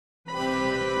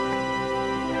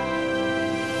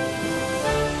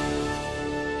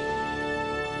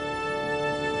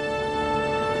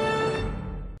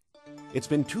It's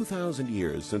been 2,000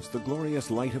 years since the glorious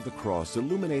light of the cross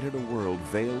illuminated a world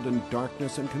veiled in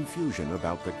darkness and confusion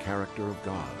about the character of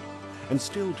God. And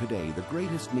still today, the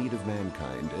greatest need of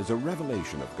mankind is a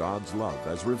revelation of God's love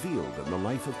as revealed in the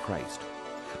life of Christ.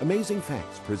 Amazing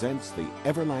Facts presents the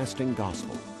Everlasting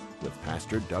Gospel with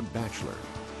Pastor Doug Batchelor.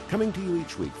 Coming to you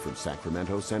each week from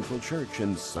Sacramento Central Church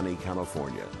in sunny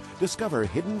California. Discover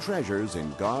hidden treasures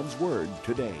in God's Word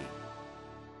today.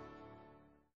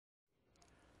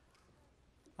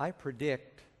 I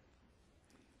predict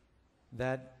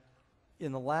that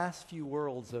in the last few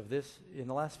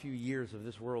years of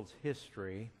this world's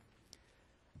history,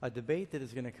 a debate that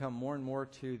is going to come more and more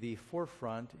to the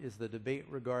forefront is the debate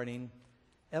regarding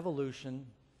evolution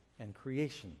and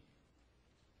creation.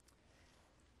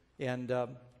 And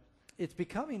it's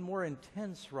becoming more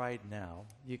intense right now.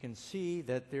 You can see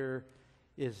that there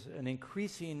is an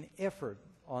increasing effort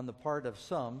on the part of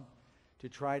some to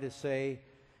try to say,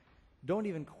 don't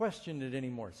even question it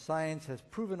anymore. Science has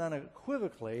proven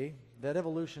unequivocally that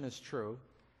evolution is true.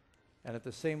 And at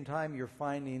the same time, you're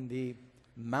finding the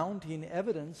mounting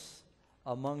evidence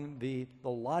among the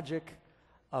logic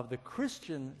of the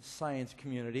Christian science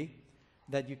community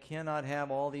that you cannot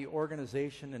have all the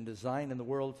organization and design in the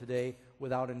world today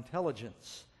without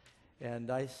intelligence. And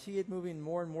I see it moving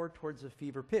more and more towards a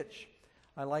fever pitch.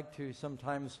 I like to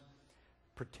sometimes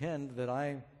pretend that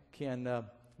I can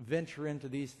venture into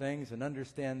these things and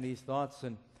understand these thoughts,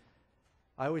 and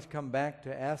I always come back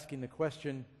to asking the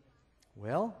question,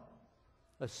 well,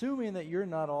 assuming that you're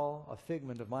not all a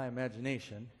figment of my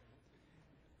imagination,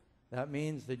 that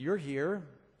means that you're here,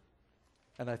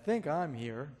 and I think I'm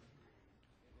here,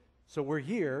 so we're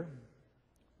here.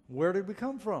 Where did we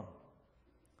come from?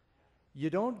 You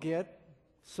don't get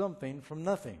something from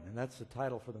nothing, and that's the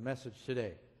title for the message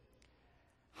today.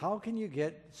 How can you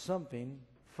get something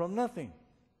from nothing?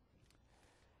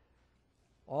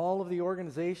 All of the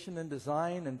organization and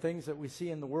design and things that we see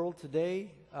in the world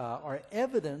today are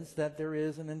evidence that there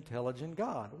is an intelligent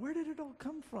God. Where did it all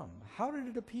come from? How did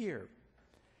it appear?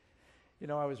 You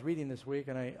know, I was reading this week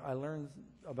and I learned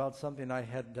about something I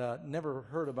had never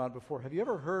heard about before. Have you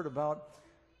ever heard about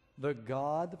the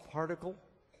God particle?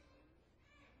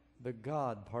 The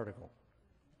God particle.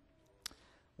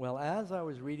 Well, as I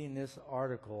was reading this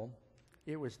article,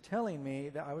 it was telling me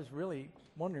that I was really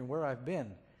wondering where I've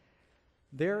been.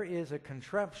 There is a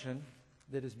contraption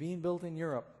that is being built in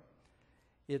Europe.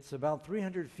 It's about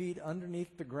 300 feet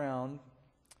underneath the ground,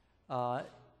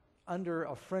 under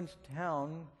a French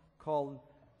town called,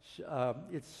 I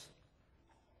want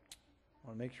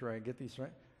to make sure I get these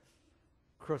right,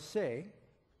 Crozet,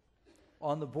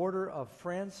 on the border of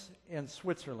France and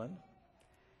Switzerland.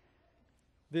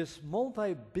 This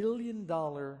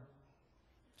multi-billion-dollar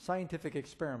scientific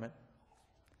experiment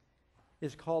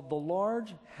is called the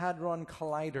Large Hadron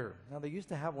Collider. Now, they used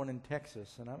to have one in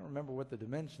Texas, and I don't remember what the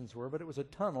dimensions were, but it was a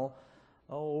tunnel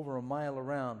over a mile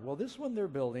around. Well, this one they're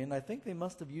building, I think they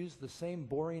must have used the same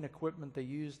boring equipment they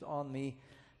used on the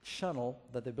channel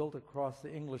that they built across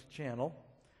the English Channel.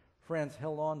 France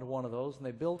held on to one of those, and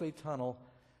they built a tunnel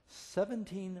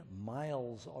 17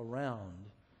 miles around.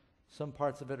 Some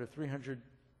parts of it are 300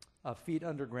 feet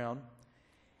underground.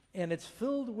 And it's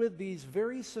filled with these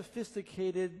very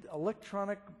sophisticated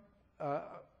electronic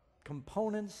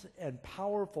components and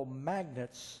powerful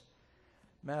magnets.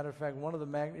 Matter of fact, one of the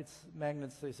magnets,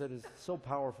 they said, is so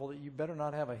powerful that you better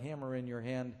not have a hammer in your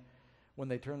hand when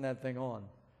they turn that thing on.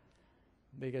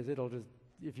 Because it'll just,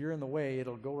 if you're in the way,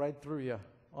 it'll go right through you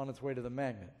on its way to the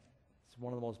magnet. It's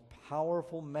one of the most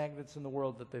powerful magnets in the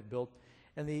world that they've built.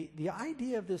 And the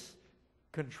idea of this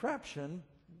contraption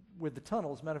with the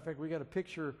tunnels, matter of fact, we got a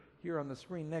picture here on the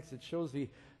screen next. It shows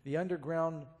the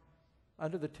underground,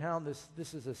 under the town.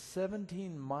 This is a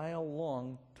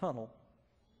 17-mile-long tunnel.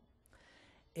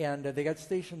 And they got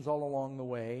stations all along the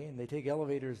way, and they take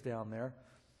elevators down there.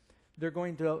 They're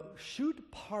going to shoot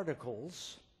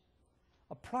particles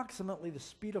approximately the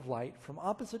speed of light from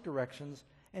opposite directions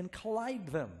and collide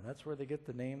them. That's where they get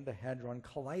the name, the Hadron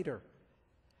Collider.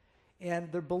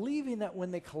 And they're believing that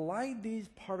when they collide these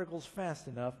particles fast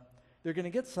enough, they're going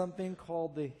to get something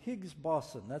called the Higgs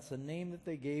boson. That's the name that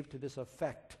they gave to this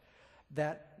effect,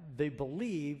 that they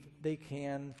believe they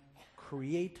can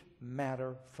create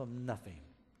matter from nothing.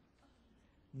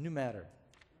 New matter.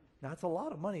 Now, it's a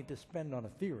lot of money to spend on a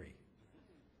theory.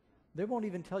 They won't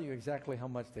even tell you exactly how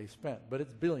much they spent, but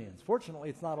it's billions. Fortunately,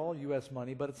 it's not all U.S.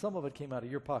 money, but some of it came out of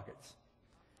your pockets.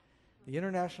 The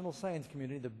international science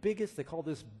community, the biggest, they call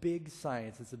this big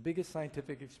science. It's the biggest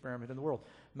scientific experiment in the world.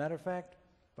 Matter of fact,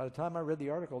 by the time I read the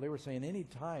article, they were saying any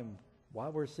time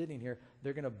while we're sitting here,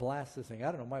 they're going to blast this thing. I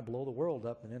don't know, it might blow the world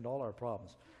up and end all our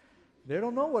problems. They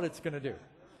don't know what it's going to do.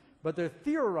 But they're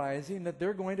theorizing that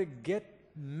they're going to get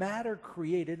matter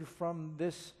created from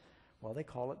this, well, they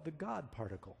call it the God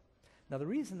particle. Now, the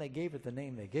reason they gave it the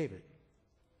name they gave it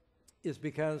is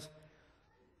because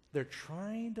they're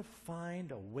trying to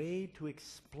find a way to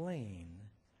explain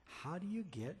how do you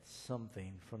get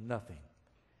something from nothing.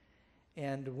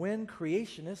 And when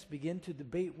creationists begin to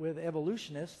debate with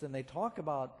evolutionists and they talk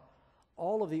about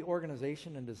all of the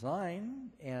organization and design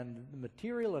and the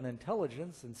material and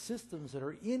intelligence and systems that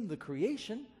are in the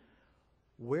creation,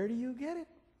 where do you get it?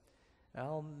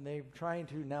 Well, they're trying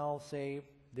to now say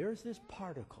there's this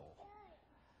particle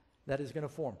that is going to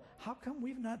form. How come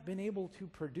we've not been able to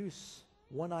produce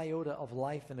one iota of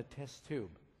life in a test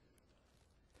tube?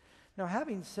 Now,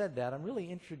 having said that, I'm really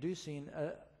introducing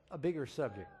a bigger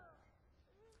subject.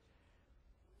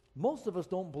 Most of us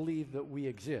don't believe that we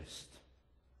exist.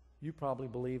 You probably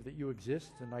believe that you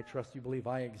exist, and I trust you believe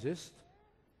I exist.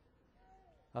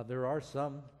 There are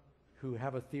some who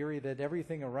have a theory that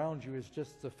everything around you is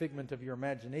just a figment of your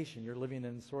imagination. You're living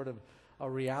in sort of a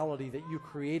reality that you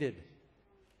created.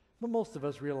 But most of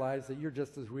us realize that you're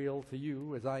just as real to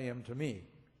you as I am to me.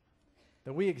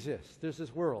 That we exist. There's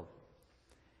this world.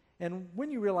 And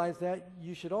when you realize that,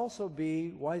 you should also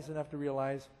be wise enough to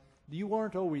realize that you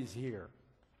aren't always here.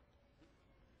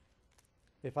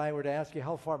 If I were to ask you,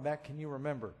 how far back can you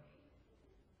remember?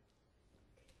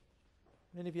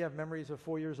 Many of you have memories of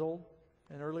 4 years old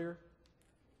and earlier?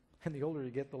 And the older you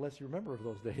get, the less you remember of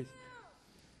those days.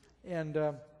 And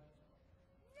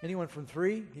anyone from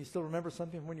 3? Can you still remember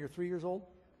something from when you're 3 years old?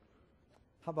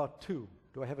 How about 2?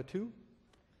 Do I have a 2?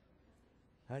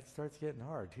 That starts getting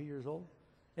hard. 2 years old?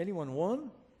 Anyone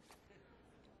 1?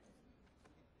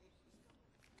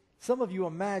 Some of you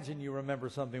imagine you remember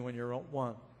something when you're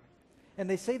 1. And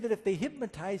they say that if they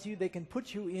hypnotize you, they can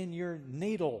put you in your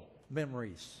natal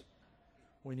memories.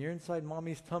 When you're inside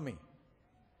mommy's tummy.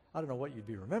 I don't know what you'd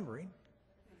be remembering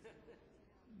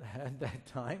at that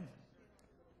time.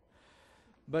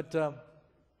 But,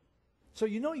 so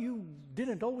you know you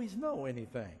didn't always know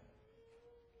anything.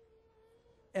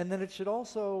 And then it should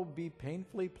also be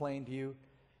painfully plain to you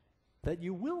that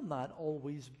you will not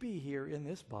always be here in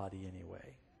this body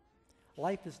anyway.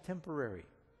 Life is temporary.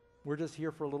 We're just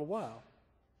here for a little while.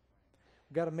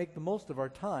 We've got to make the most of our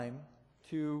time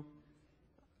to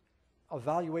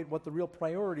evaluate what the real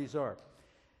priorities are.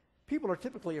 People are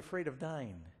typically afraid of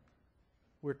dying.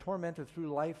 We're tormented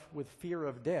through life with fear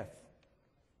of death.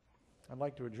 I'd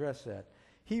like to address that.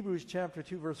 Hebrews chapter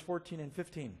 2, verse 14 and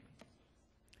 15.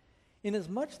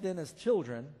 Inasmuch then as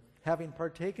children, having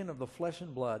partaken of the flesh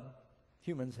and blood,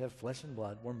 humans have flesh and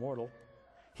blood, we're mortal,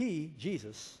 he,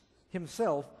 Jesus,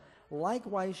 himself,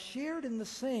 likewise shared in the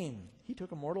same. He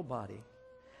took a mortal body,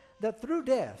 that through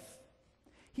death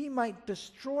he might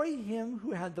destroy him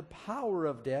who had the power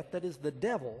of death, that is the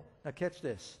devil. Now catch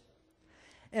this.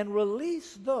 And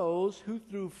release those who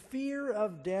through fear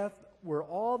of death were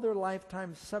all their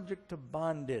lifetime subject to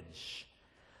bondage.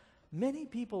 Many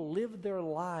people live their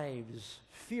lives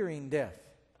fearing death.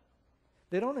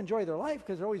 They don't enjoy their life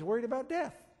because they're always worried about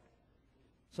death.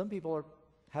 Some people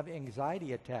have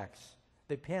anxiety attacks.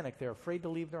 They panic. They're afraid to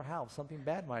leave their house. Something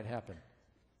bad might happen.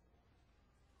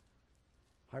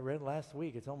 I read last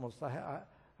week, it's almost,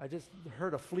 I just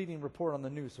heard a fleeting report on the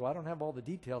news, so I don't have all the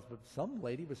details, but some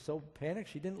lady was so panicked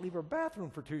she didn't leave her bathroom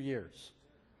for 2 years.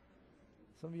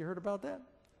 Some of you heard about that?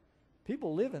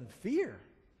 People live in fear.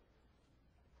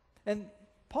 And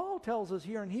Paul tells us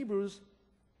here in Hebrews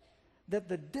that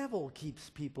the devil keeps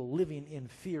people living in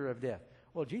fear of death.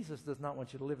 Well, Jesus does not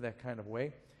want you to live that kind of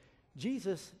way.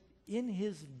 Jesus, in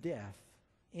his death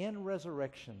and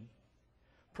resurrection,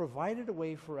 provided a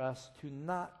way for us to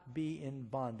not be in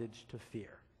bondage to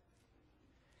fear.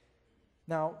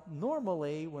 Now,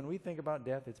 normally, when we think about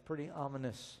death, it's pretty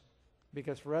ominous,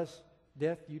 because for us,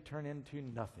 death, you turn into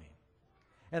nothing.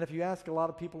 And if you ask a lot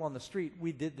of people on the street,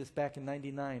 we did this back in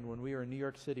 '99 when we were in New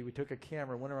York City. We took a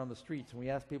camera, went around the streets, and we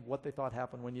asked people what they thought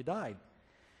happened when you died.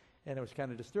 And it was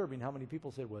kind of disturbing how many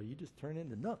people said, well, you just turn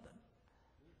into nothing.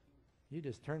 You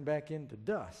just turn back into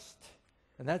dust.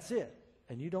 And that's it.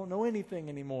 And you don't know anything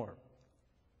anymore.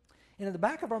 And in the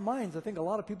back of our minds, I think a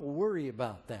lot of people worry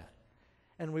about that.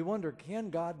 And we wonder, can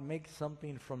God make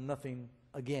something from nothing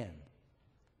again?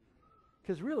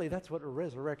 Because really, that's what a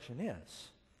resurrection is.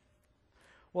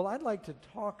 Well, I'd like to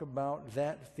talk about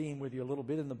that theme with you a little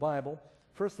bit in the Bible.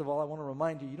 First of all, I want to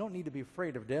remind you, you don't need to be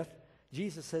afraid of death.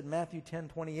 Jesus said, Matthew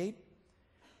 10:28,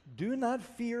 do not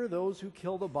fear those who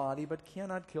kill the body, but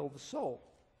cannot kill the soul.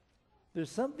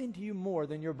 There's something to you more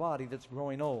than your body that's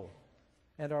growing old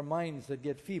and our minds that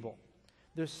get feeble.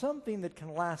 There's something that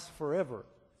can last forever.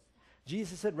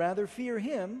 Jesus said, rather fear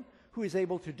him who is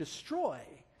able to destroy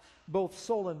both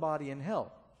soul and body in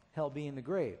hell, hell being the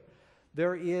grave.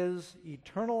 There is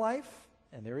eternal life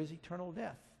and there is eternal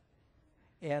death.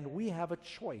 And we have a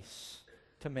choice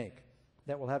to make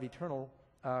that will have eternal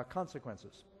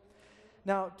consequences.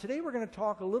 Now, today we're going to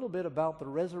talk a little bit about the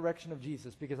resurrection of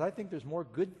Jesus, because I think there's more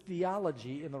good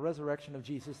theology in the resurrection of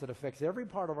Jesus that affects every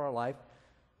part of our life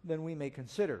than we may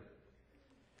consider.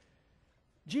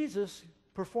 Jesus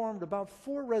performed about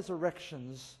 4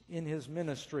 resurrections in his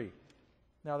ministry.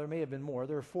 Now, there may have been more.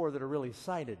 There are 4 that are really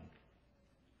cited.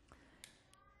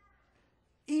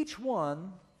 Each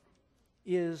one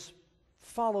is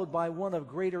followed by one of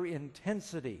greater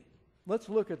intensity. Let's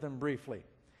look at them briefly.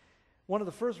 One of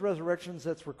the first resurrections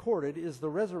that's recorded is the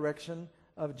resurrection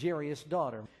of Jairus'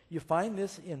 daughter. You find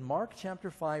this in Mark chapter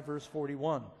 5, verse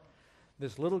 41.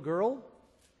 This little girl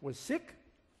was sick.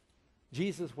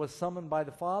 Jesus was summoned by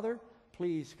the Father.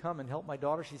 Please come and help my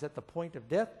daughter. She's at the point of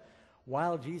death.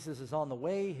 While Jesus is on the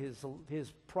way,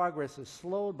 his progress is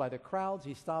slowed by the crowds.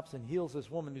 He stops and heals this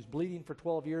woman who's bleeding for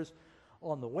 12 years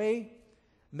on the way.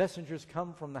 Messengers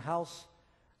come from the house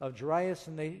of Jairus,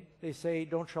 and they say,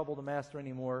 don't trouble the master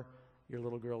anymore. Your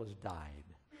little girl has died.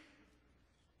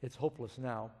 It's hopeless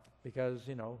now because,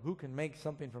 who can make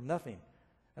something from nothing?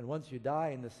 And once you die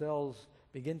and the cells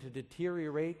begin to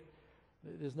deteriorate,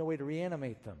 there's no way to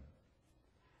reanimate them.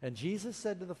 And Jesus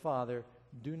said to the Father,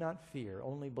 do not fear,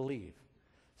 only believe.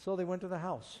 So they went to the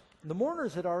house. The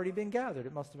mourners had already been gathered.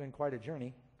 It must have been quite a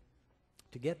journey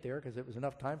to get there, because it was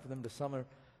enough time for them to summon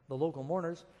the local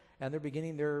mourners. And they're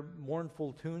beginning their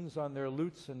mournful tunes on their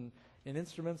lutes and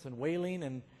instruments and wailing,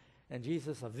 and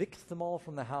Jesus evicts them all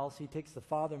from the house. He takes the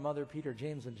Father, Mother, Peter,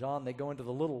 James, and John. They go into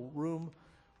the little room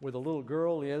where the little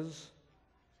girl is.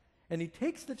 And he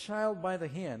takes the child by the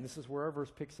hand. This is where our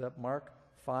verse picks up, Mark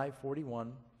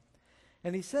 5:41.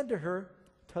 And he said to her,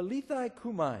 Talitha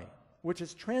kumai, which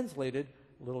is translated,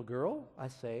 little girl, I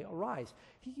say, arise.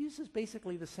 He uses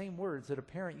basically the same words that a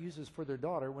parent uses for their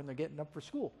daughter when they're getting up for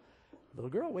school.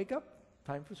 Little girl, wake up,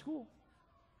 time for school.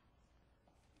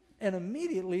 And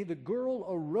immediately the girl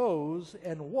arose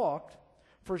and walked,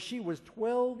 for she was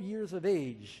 12 years of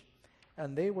age,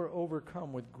 and they were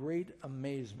overcome with great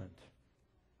amazement.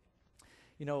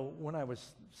 When I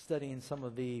was studying some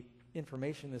of the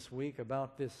information this week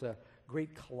about this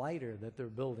great collider that they're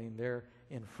building there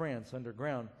in France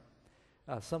underground,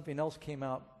 something else came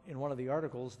out in one of the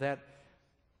articles, that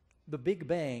the Big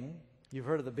Bang, you've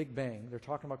heard of the Big Bang, they're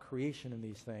talking about creation in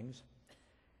these things,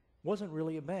 wasn't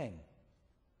really a bang.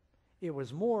 It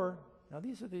was more, now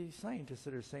these are the scientists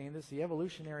that are saying this, the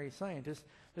evolutionary scientists,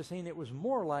 they're saying it was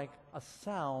more like a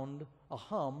sound, a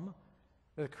hum.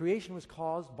 The creation was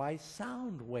caused by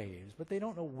sound waves, but they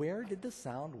don't know where did the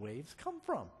sound waves come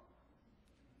from.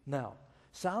 Now,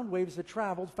 sound waves that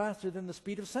traveled faster than the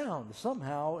speed of sound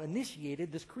somehow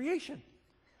initiated this creation.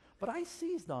 But I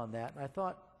seized on that, and I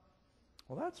thought,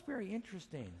 well, that's very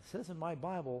interesting. It says in my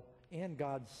Bible, and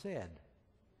God said.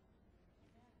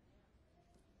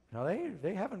 Now,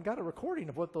 they haven't got a recording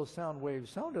of what those sound waves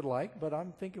sounded like, but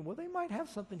I'm thinking, well, they might have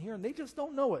something here, and they just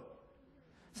don't know it.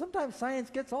 Sometimes science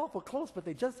gets awful close, but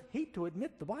they just hate to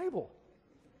admit the Bible.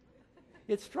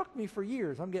 It struck me for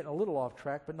years. I'm getting a little off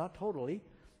track, but not totally.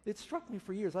 It struck me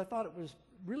for years. I thought it was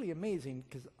really amazing,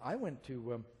 because I went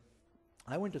to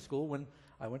school when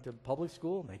I went to public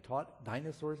school, and they taught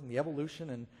dinosaurs and the evolution,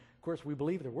 and of course we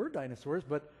believe there were dinosaurs,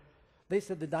 but they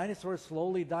said the dinosaurs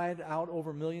slowly died out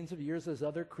over millions of years as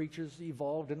other creatures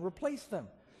evolved and replaced them.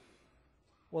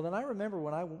 Well, then I remember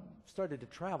when I started to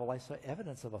travel, I saw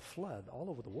evidence of a flood all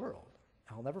over the world.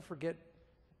 I'll never forget,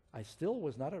 I still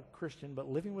was not a Christian, but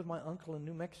living with my uncle in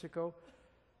New Mexico,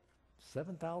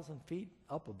 7,000 feet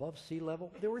up above sea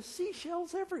level, there were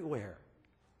seashells everywhere.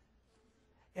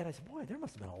 And I said, boy, there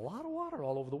must have been a lot of water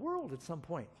all over the world at some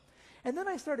point. And then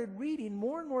I started reading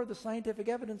more and more of the scientific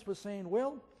evidence was saying,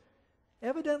 well,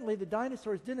 evidently the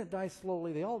dinosaurs didn't die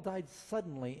slowly. They all died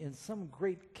suddenly in some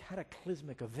great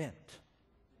cataclysmic event.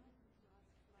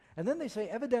 And then they say,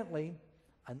 evidently,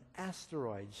 an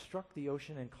asteroid struck the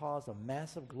ocean and caused a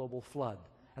massive global flood.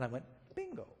 And I went,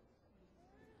 bingo.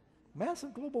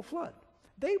 Massive global flood.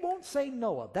 They won't say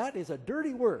Noah. That is a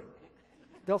dirty word.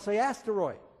 They'll say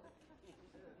asteroid.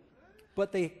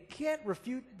 But they can't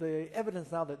refute the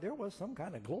evidence now that there was some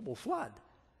kind of global flood.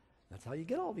 That's how you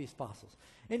get all these fossils.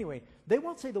 Anyway, they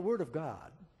won't say the word of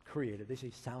God created. They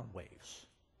say sound waves.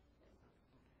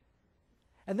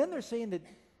 And then they're saying that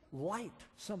light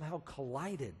somehow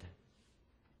collided,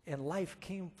 and life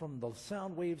came from the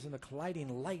sound waves and the colliding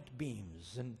light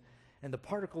beams and the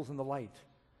particles in the light,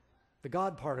 the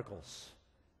God particles.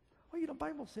 Well, the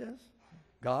Bible says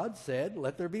God said,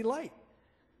 let there be light.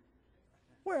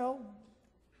 Well,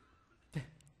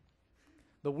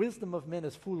 the wisdom of men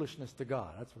is foolishness to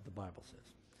God. That's what the Bible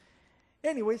says.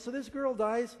 Anyway, so this girl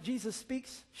dies. Jesus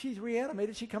speaks. She's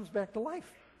reanimated. She comes back to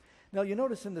life. Now, you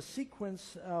notice in the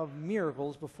sequence of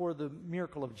miracles before the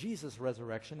miracle of Jesus'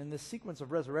 resurrection, in this sequence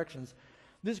of resurrections,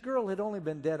 this girl had only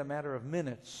been dead a matter of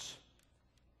minutes,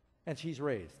 and she's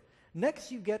raised.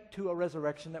 Next, you get to a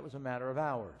resurrection that was a matter of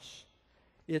hours.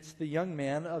 It's the young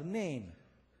man of Nain.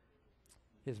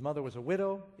 His mother was a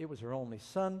widow. It was her only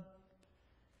son.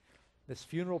 This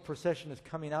funeral procession is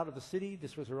coming out of the city.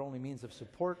 This was her only means of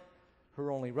support,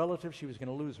 her only relative. She was going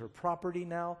to lose her property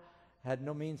now, had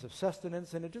no means of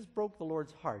sustenance, and it just broke the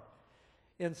Lord's heart.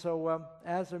 And so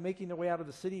as they're making their way out of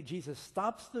the city, Jesus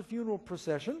stops the funeral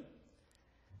procession.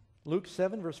 Luke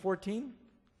 7, verse 14.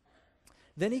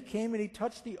 Then he came and he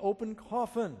touched the open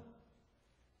coffin,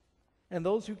 and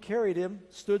those who carried him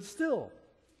stood still.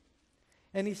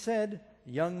 And he said,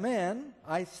 young man,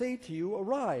 I say to you,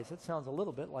 arise. That sounds a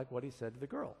little bit like what he said to the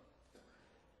girl.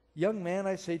 Young man,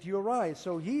 I say to you, arise.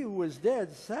 So he who was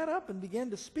dead sat up and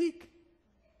began to speak.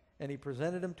 And he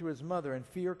presented him to his mother, and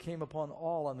fear came upon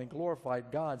all, and they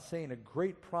glorified God, saying, a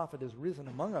great prophet has risen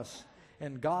among us,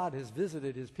 and God has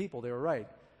visited his people. They were right.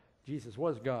 Jesus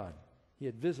was God. He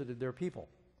had visited their people.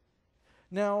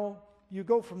 Now, you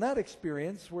go from that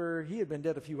experience where he had been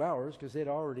dead a few hours because they'd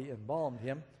already embalmed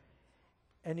him,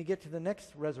 and you get to the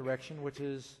next resurrection, which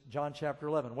is John chapter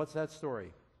 11. What's that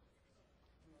story?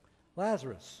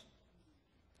 Lazarus.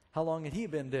 How long had he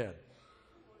been dead?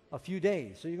 A few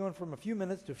days. So you're going from a few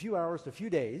minutes to a few hours to a few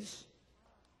days.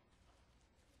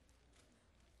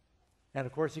 And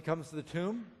of course he comes to the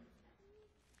tomb.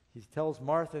 He tells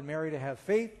Martha and Mary to have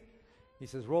faith. He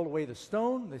says, roll away the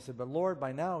stone. They said, but Lord,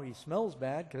 by now he smells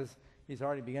bad because he's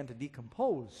already begun to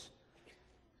decompose.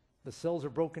 The cells are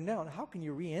broken down. How can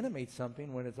you reanimate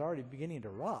something when it's already beginning to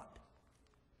rot?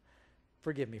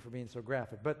 Forgive me for being so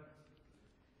graphic, but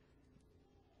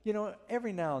you know,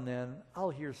 every now and then I'll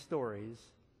hear stories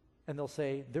and they'll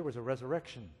say there was a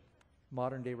resurrection,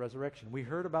 modern day resurrection. We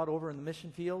heard about over in the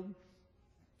mission field,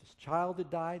 this child had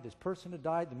died, this person had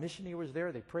died, the missionary was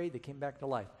there, they prayed, they came back to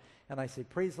life. And I say,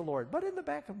 praise the Lord. But in the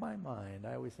back of my mind,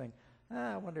 I always think,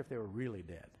 I wonder if they were really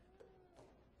dead.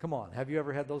 Come on, have you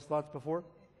ever had those thoughts before?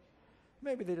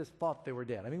 Maybe they just thought they were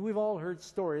dead. I mean, we've all heard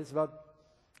stories about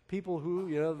people who,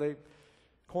 you know, the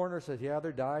coroner says, yeah,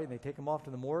 they're dying. They take them off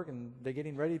to the morgue, and they're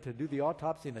getting ready to do the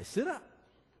autopsy, and they sit up,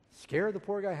 scare the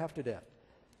poor guy half to death.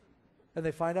 And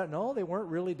they find out, no, they weren't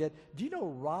really dead. Do you know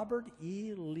Robert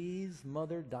E. Lee's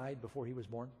mother died before he was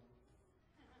born?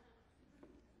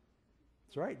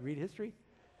 That's right, read history.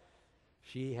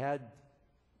 She had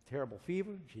terrible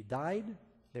fever. She died.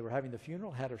 They were having the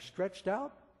funeral, had her stretched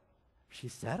out. She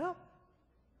sat up.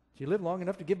 She lived long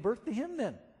enough to give birth to him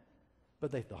then.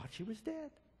 But they thought she was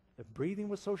dead. The breathing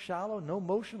was so shallow, no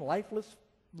motion, lifeless,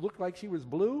 looked like she was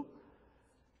blue.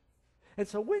 And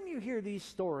so when you hear these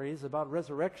stories about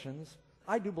resurrections,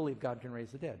 I do believe God can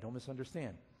raise the dead. Don't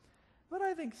misunderstand. But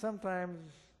I think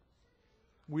sometimes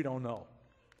we don't know.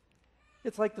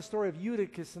 It's like the story of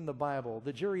Eutychus in the Bible.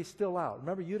 The jury's still out.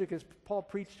 Remember Eutychus, Paul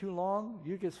preached too long.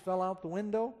 Eutychus fell out the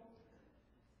window.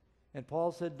 And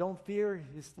Paul said, don't fear,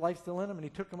 his life's still in him. And he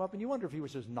took him up, and you wonder if he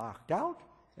was just knocked out,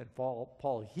 and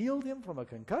Paul healed him from a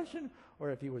concussion,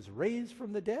 or if he was raised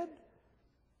from the dead.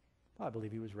 I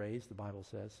believe he was raised, the Bible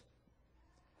says.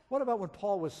 What about when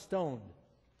Paul was stoned?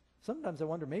 Sometimes I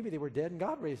wonder, maybe they were dead and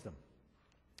God raised them.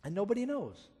 And nobody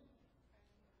knows.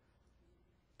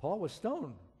 Paul was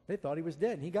stoned. They thought he was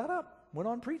dead, and he got up, went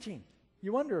on preaching.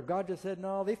 You wonder if God just said,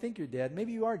 no, they think you're dead.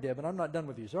 Maybe you are dead, but I'm not done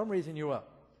with you, so I'm raising you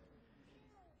up.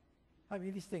 I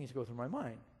mean, these things go through my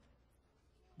mind.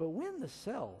 But when the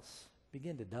cells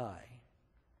begin to die,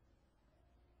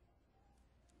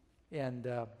 and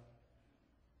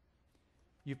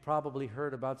you've probably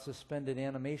heard about suspended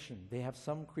animation. They have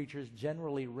some creatures,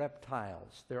 generally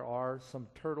reptiles. There are some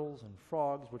turtles and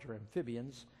frogs, which are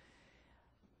amphibians,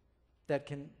 that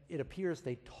can, it appears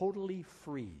they totally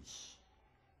freeze.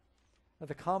 Now,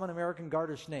 the common American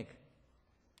garter snake,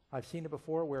 I've seen it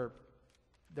before where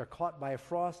they're caught by a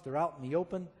frost, they're out in the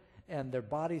open, and their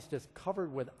body's just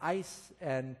covered with ice,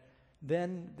 and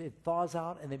then it thaws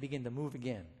out and they begin to move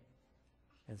again.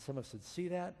 And some of us would see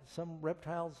that. Some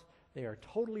reptiles, they are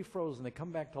totally frozen. They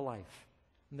come back to life.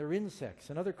 And they're insects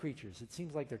and other creatures. It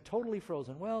seems like they're totally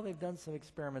frozen. Well, they've done some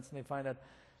experiments and they find out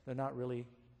they're not really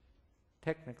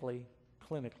technically,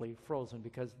 clinically frozen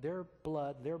because their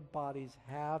blood, their bodies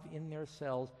have in their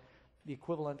cells the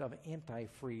equivalent of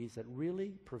antifreeze that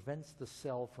really prevents the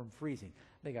cell from freezing.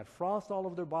 They got frost all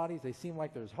over their bodies. They seem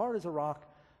like they're as hard as a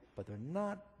rock, but they're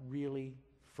not really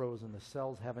frozen. The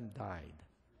cells haven't died.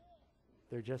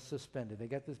 They're just suspended. They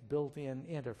got this built-in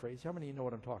antifreeze. How many of you know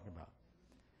what I'm talking about?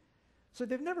 So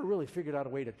they've never really figured out a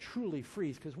way to truly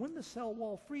freeze, because when the cell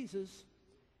wall freezes,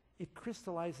 it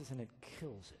crystallizes and it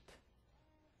kills it.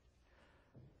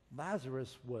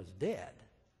 Lazarus was dead.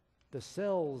 The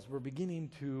cells were beginning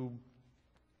to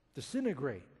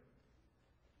disintegrate.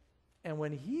 And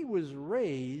when he was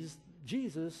raised,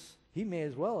 Jesus, he may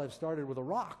as well have started with a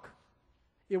rock.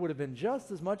 It would have been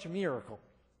just as much a miracle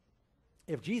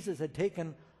if Jesus had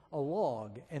taken a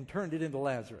log and turned it into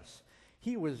Lazarus.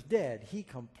 He was dead. He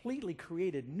completely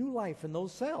created new life in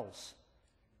those cells.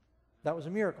 That was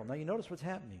a miracle. Now you notice what's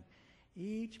happening.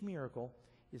 Each miracle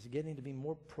is getting to be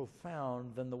more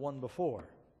profound than the one before.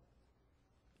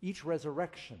 Each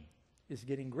resurrection is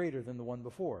getting greater than the one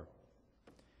before.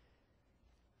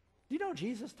 Do you know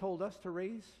Jesus told us to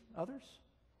raise others?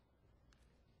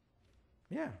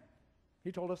 Yeah.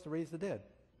 He told us to raise the dead.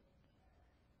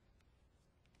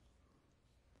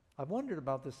 I've wondered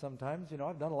about this sometimes.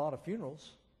 I've done a lot of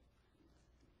funerals.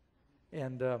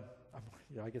 And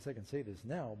I guess I can say this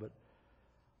now, but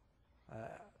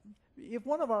if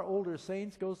one of our older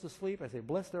saints goes to sleep, I say,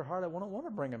 bless their heart, I don't want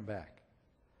to bring them back.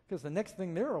 Because the next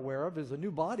thing they're aware of is a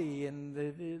new body and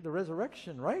the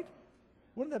resurrection, right?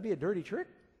 Wouldn't that be a dirty trick?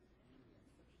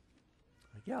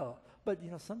 Yeah, but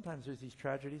sometimes there's these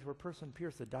tragedies where a person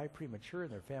appears to die premature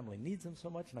and their family needs them so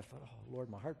much, and I thought, oh,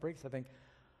 Lord, my heart breaks. I think,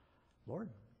 Lord,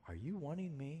 are you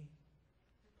wanting me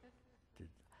to,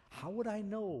 how would I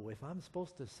know if I'm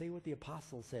supposed to say what the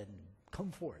apostle said and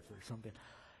come forth or something?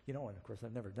 And of course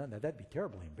I've never done that. That'd be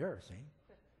terribly embarrassing.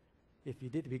 If you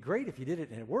did, it'd be great if you did it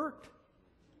and it worked.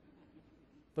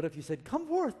 But if you said, come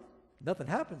forth, nothing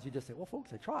happens, you just say, well,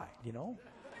 folks, I tried, You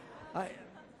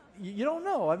don't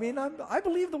know. I mean, I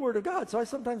believe the Word of God, so I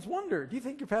sometimes wonder, do you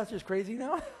think your pastor's crazy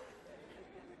now?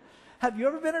 Have you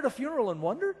ever been at a funeral and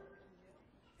wondered?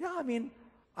 Yeah, I mean,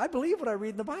 I believe what I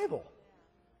read in the Bible.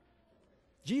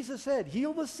 Jesus said,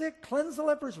 heal the sick, cleanse the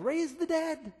lepers, raise the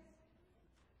dead,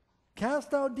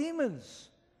 cast out demons.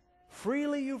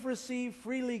 Freely you've received,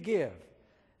 freely give.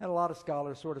 And a lot of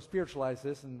scholars sort of spiritualize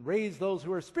this and raise those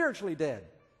who are spiritually dead.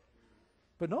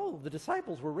 But no, the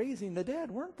disciples were raising the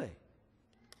dead, weren't they?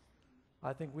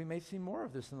 I think we may see more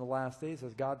of this in the last days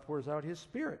as God pours out His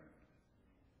Spirit.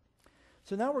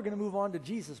 So now we're going to move on to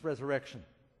Jesus' resurrection.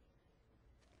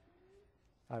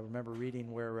 I remember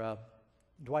reading where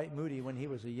Dwight Moody, when he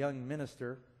was a young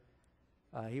minister,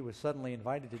 he was suddenly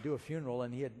invited to do a funeral,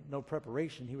 and he had no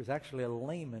preparation. He was actually a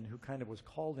layman who kind of was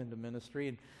called into ministry,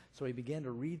 and so he began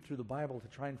to read through the Bible to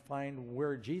try and find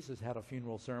where Jesus had a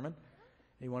funeral sermon.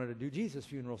 He wanted to do Jesus'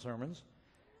 funeral sermons,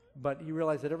 but he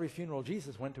realized that every funeral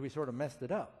Jesus went to, he sort of messed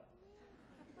it up.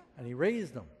 And he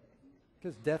raised them,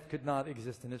 because death could not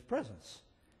exist in his presence,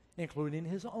 including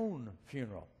his own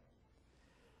funeral.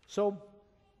 So,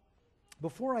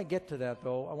 before I get to that,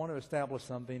 though, I want to establish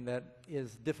something that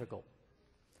is difficult.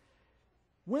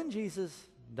 When Jesus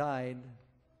died,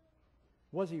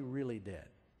 was he really dead?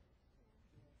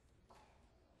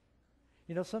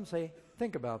 Some say,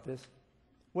 think about this.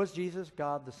 Was Jesus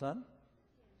God the Son?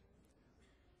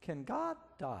 Can God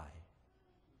die?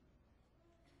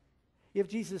 If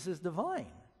Jesus is divine,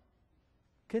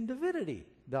 can divinity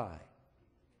die?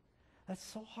 That's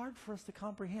so hard for us to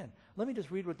comprehend. Let me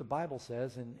just read what the Bible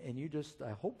says, and you just,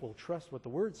 I hope, will trust what the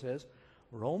Word says.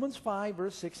 Romans 5,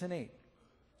 verse 6 and 8.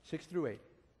 6 through 8.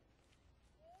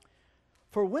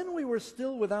 For when we were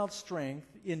still without strength,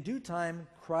 in due time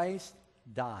Christ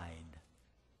died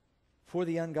for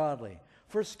the ungodly.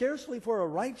 For scarcely for a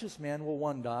righteous man will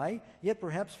one die, yet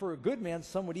perhaps for a good man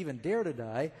some would even dare to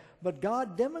die. But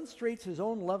God demonstrates His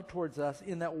own love towards us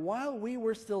in that while we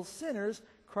were still sinners,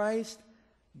 Christ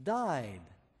died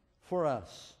for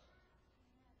us.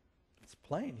 It's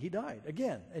plain. He died.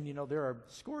 Again, and there are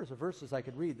scores of verses I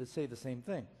could read that say the same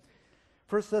thing.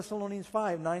 1 Thessalonians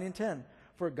 5, 9 and 10.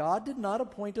 For God did not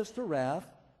appoint us to wrath,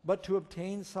 but to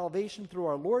obtain salvation through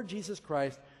our Lord Jesus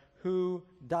Christ, who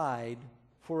died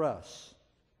for us.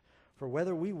 For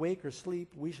whether we wake or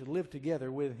sleep, we should live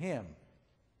together with Him.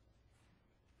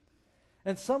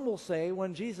 And some will say,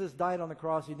 when Jesus died on the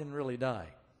cross, He didn't really die.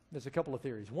 There's a couple of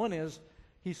theories. One is,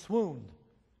 He swooned.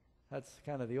 That's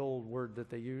kind of the old word that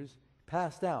they use.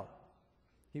 Passed out.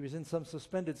 He was in some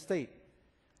suspended state.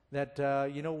 That,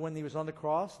 when He was on the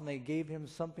cross and they gave Him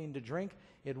something to drink,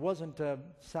 it wasn't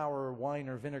sour wine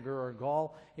or vinegar or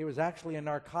gall. It was actually a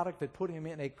narcotic that put Him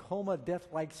in a coma,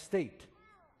 death-like state.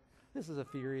 This is a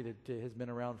theory that has been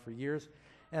around for years.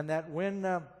 And that when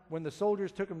the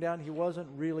soldiers took Him down, He wasn't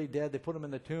really dead. They put Him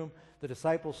in the tomb. The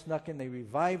disciples snuck in. They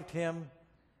revived Him.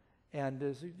 And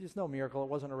there's no miracle. It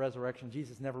wasn't a resurrection.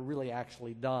 Jesus never really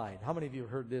actually died. How many of you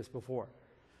have heard this before?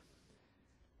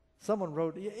 Someone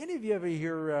wrote, any of you ever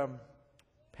hear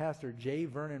Pastor J.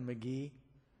 Vernon McGee?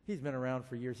 He's been around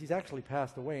for years. He's actually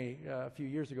passed away a few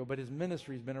years ago, but his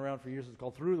ministry's been around for years. It's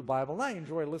called Through the Bible, and I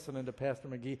enjoy listening to Pastor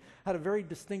McGee. Had a very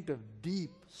distinctive,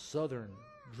 deep Southern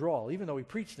drawl. Even though he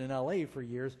preached in L.A. for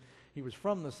years, he was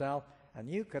from the South, and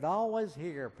you could always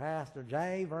hear Pastor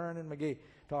J. Vernon McGee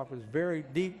talk. Was very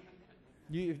deep.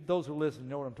 Those who listen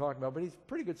know what I'm talking about, but he's a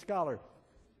pretty good scholar.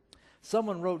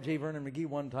 Someone wrote J. Vernon McGee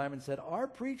one time and said, our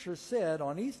preacher said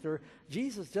on Easter,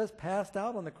 Jesus just passed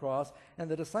out on the cross and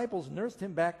the disciples nursed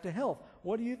him back to health.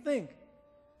 What do you think?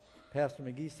 Pastor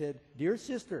McGee said, dear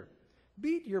sister,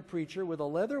 beat your preacher with a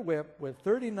leather whip with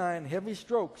 39 heavy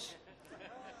strokes.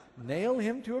 Nail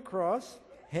him to a cross,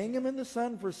 hang him in the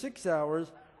sun for 6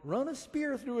 hours, run a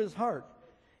spear through his heart,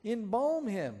 embalm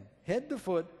him head to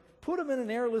foot, put him in an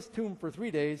airless tomb for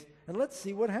 3 days, and let's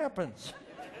see what happens.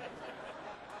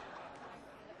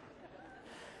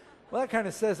 Well, that kind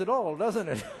of says it all, doesn't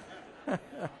it?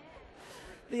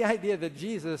 The idea that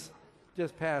Jesus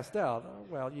just passed out,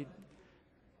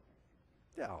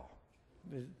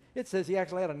 it says he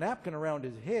actually had a napkin around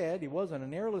his head. He was in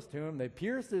an airless tomb. They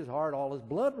pierced his heart. All his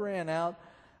blood ran out.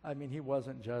 I mean, he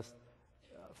wasn't just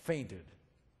fainted.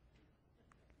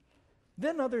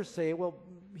 Then others say, well,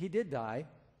 he did die,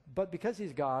 but because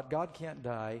he's God, God can't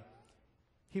die.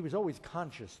 He was always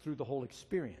conscious through the whole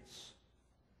experience.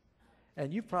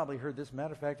 And you've probably heard this.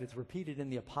 Matter of fact, it's repeated in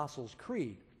the Apostles'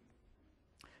 Creed.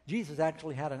 Jesus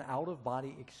actually had an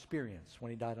out-of-body experience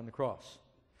when he died on the cross.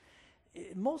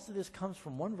 Most of this comes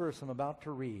from one verse I'm about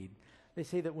to read. They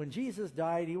say that when Jesus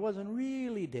died, he wasn't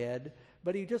really dead,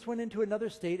 but he just went into another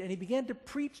state, and he began to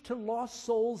preach to lost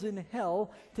souls in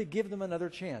hell to give them another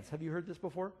chance. Have you heard this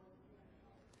before?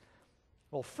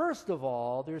 Well, first of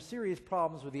all, there's serious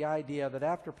problems with the idea that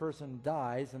after a person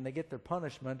dies and they get their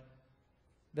punishment,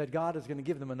 that God is going to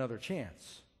give them another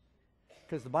chance.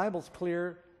 Because the Bible's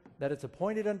clear that it's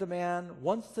appointed unto man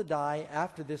once to die,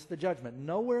 after this the judgment.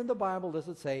 Nowhere in the Bible does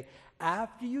it say,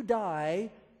 after you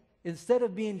die, instead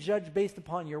of being judged based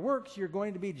upon your works, you're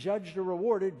going to be judged or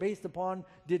rewarded based upon,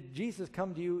 did Jesus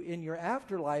come to you in your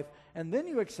afterlife and then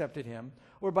you accepted him,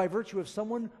 or by virtue of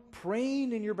someone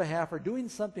praying in your behalf or doing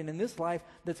something in this life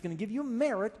that's going to give you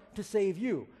merit to save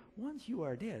you. Once you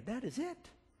are dead, that is it.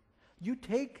 You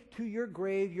take to your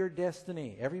grave your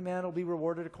destiny. Every man will be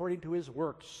rewarded according to his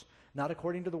works, not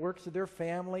according to the works of their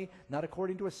family, not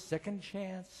according to a second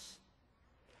chance.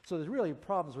 So there's really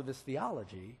problems with this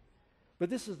theology,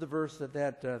 but this is the verse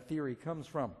that theory comes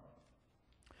from.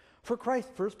 For Christ,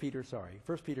 1 Peter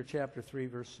chapter 3,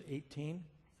 verse 18.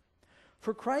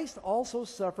 For Christ also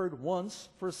suffered once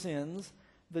for sins,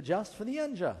 the just for the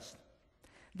unjust,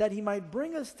 that he might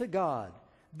bring us to God,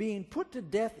 being put to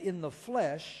death in the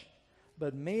flesh,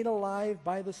 but made alive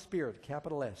by the Spirit,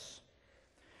 capital S,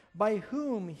 by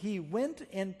whom he went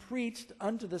and preached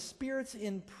unto the spirits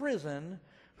in prison,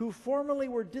 who formerly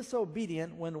were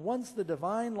disobedient, when once the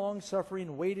divine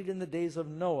long-suffering waited in the days of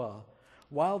Noah,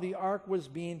 while the ark was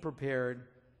being prepared,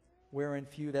 wherein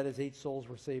few, that is 8 souls,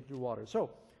 were saved through water.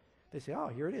 So they say, oh,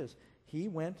 here it is. He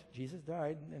went, Jesus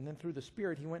died, and then through the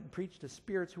Spirit, he went and preached to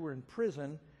spirits who were in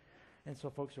prison. And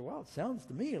so folks say, well, it sounds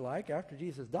to me like after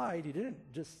Jesus died, he didn't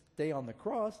just stay on the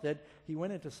cross, that he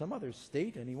went into some other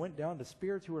state and he went down to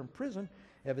spirits who were in prison.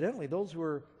 Evidently, those who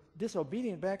were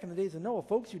disobedient back in the days of Noah,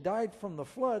 folks who died from the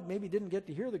flood, maybe didn't get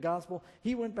to hear the gospel,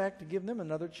 he went back to give them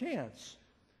another chance.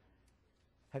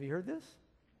 Have you heard this?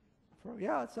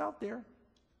 Yeah, it's out there.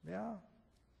 Yeah.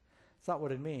 It's not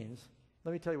what it means.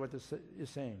 Let me tell you what this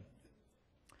is saying.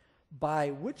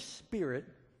 By which Spirit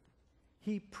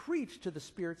he preached to the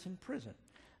spirits in prison.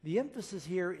 The emphasis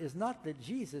here is not that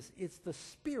Jesus, it's the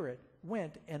Spirit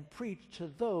went and preached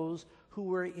to those who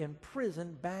were in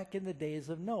prison back in the days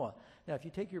of Noah. Now, if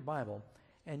you take your Bible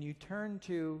and you turn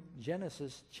to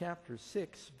Genesis chapter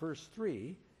 6, verse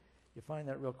 3, you find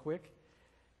that real quick.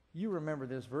 You remember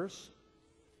this verse.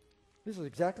 This is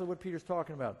exactly what Peter's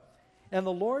talking about. And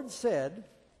the Lord said,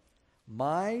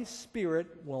 my Spirit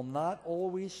will not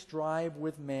always strive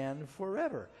with man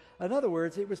forever. In other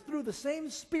words, it was through the same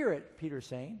Spirit, Peter's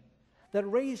saying, that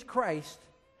raised Christ,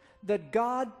 that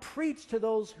God preached to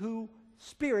those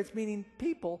spirits, meaning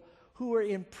people, who were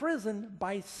imprisoned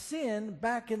by sin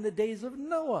back in the days of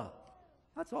Noah.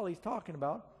 That's all he's talking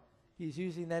about. He's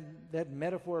using that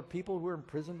metaphor of people who are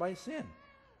imprisoned by sin.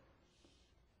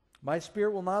 My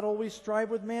Spirit will not always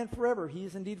strive with man forever. He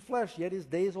is indeed flesh, yet his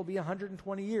days will be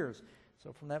 120 years.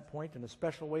 So from that point, in a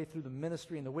special way, through the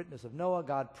ministry and the witness of Noah,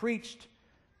 God preached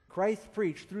Christ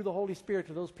preached through the Holy Spirit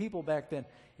to those people back then.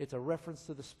 It's a reference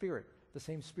to the Spirit. The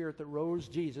same Spirit that rose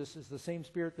Jesus is the same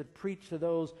Spirit that preached to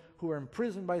those who were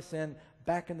imprisoned by sin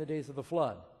back in the days of the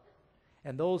flood.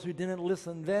 And those who didn't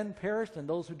listen then perished, and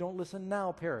those who don't listen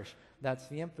now perish. That's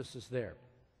the emphasis there.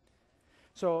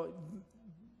 So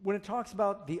when it talks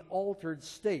about the altered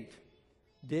state,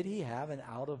 did he have an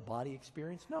out-of-body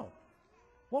experience? No.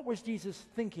 What was Jesus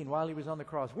thinking while he was on the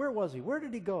cross? Where was he? Where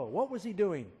did he go? What was he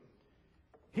doing?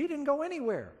 He didn't go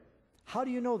anywhere. How do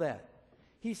you know that?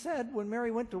 He said when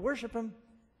Mary went to worship him,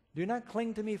 "Do not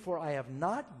cling to me, for I have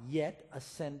not yet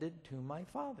ascended to my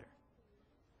Father."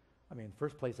 I mean, the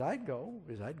first place I'd go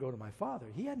is I'd go to my Father.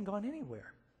 He hadn't gone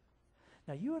anywhere.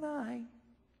 Now, you and I,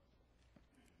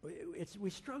 we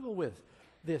struggle with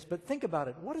this, but think about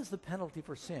it. What is the penalty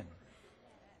for sin?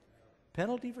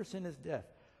 Penalty for sin is death.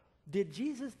 Did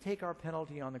Jesus take our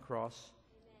penalty on the cross?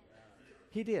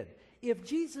 He did. If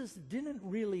Jesus didn't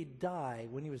really die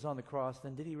when he was on the cross,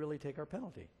 then did he really take our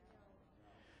penalty?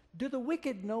 Do the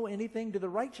wicked know anything? Do the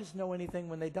righteous know anything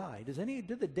when they die? Do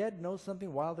the dead know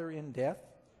something while they're in death?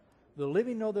 The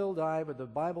living know they'll die, but the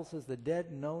Bible says the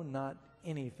dead know not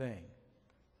anything.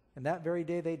 And that very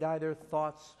day they die, their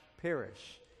thoughts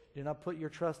perish. Do not put your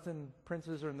trust in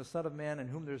princes or in the Son of Man, in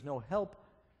whom there's no help.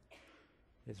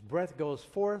 His breath goes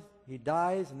forth, he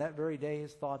dies, and that very day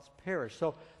his thoughts perish.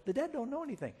 So the dead don't know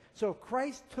anything. So if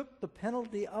Christ took the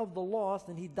penalty of the lost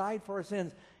and he died for our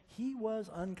sins, he was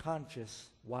unconscious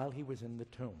while he was in the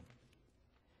tomb.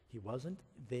 He wasn't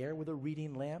there with a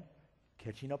reading lamp,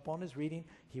 catching up on his reading.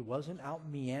 He wasn't out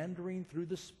meandering through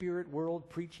the spirit world,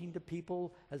 preaching to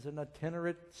people as an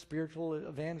itinerant spiritual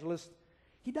evangelist.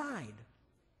 He died.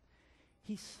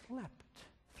 He slept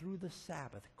through the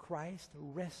Sabbath. Christ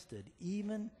rested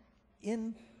even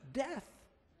in death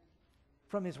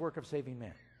from his work of saving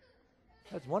man.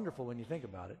 That's wonderful when you think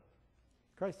about it.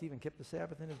 Christ even kept the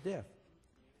Sabbath in his death.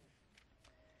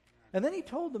 And then he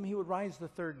told them he would rise the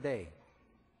third day.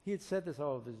 He had said this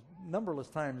numberless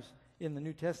times in the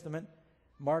New Testament.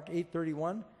 Mark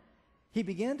 8:31. He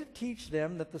began to teach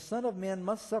them that the Son of Man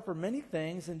must suffer many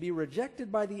things and be rejected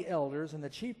by the elders and the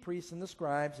chief priests and the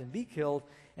scribes and be killed,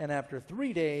 and after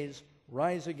 3 days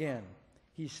rise again.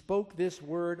 He spoke this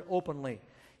word openly.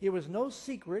 It was no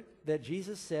secret that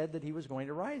Jesus said that he was going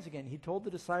to rise again. He told the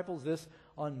disciples this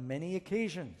on many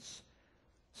occasions.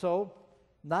 So,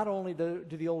 not only do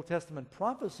the Old Testament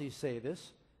prophecies say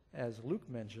this, as Luke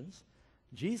mentions,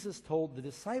 Jesus told the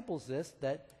disciples this,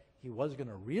 that he was going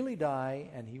to really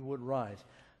die and he would rise.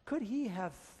 Could he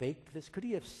have faked this? Could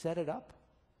he have set it up?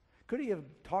 Could he have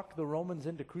talked the Romans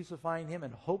into crucifying him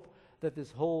and hope that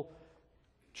this whole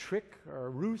trick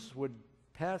or ruse would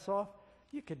pass off?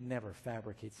 You could never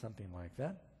fabricate something like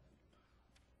that.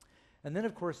 And then,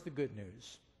 of course, the good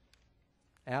news.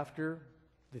 After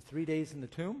the 3 days in the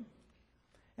tomb,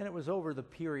 and it was over the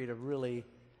period of really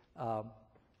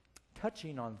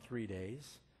touching on 3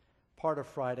 days, part of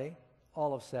Friday,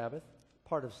 all of Sabbath,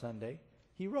 part of Sunday,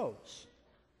 he rose.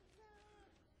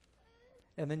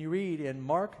 And then you read in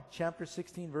Mark chapter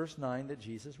 16, verse 9, that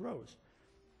Jesus rose.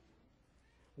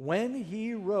 When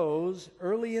he rose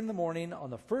early in the morning on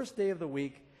the first day of the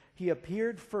week, he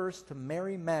appeared first to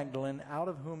Mary Magdalene, out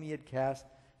of whom he had cast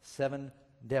 7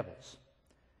 devils.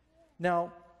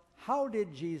 Now, how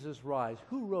did Jesus rise?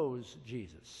 Who rose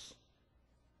Jesus?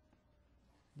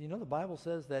 Do you know the Bible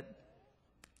says that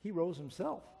he rose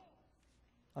himself?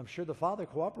 I'm sure the Father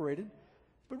cooperated.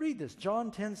 But read this,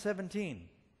 John 10:17.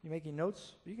 You making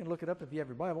notes? You can look it up if you have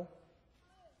your Bible.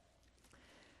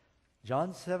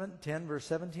 John 10, verse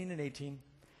 17 and 18.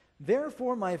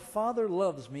 Therefore my Father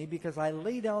loves me, because I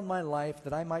lay down my life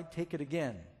that I might take it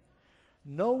again.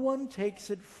 No one takes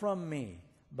it from me,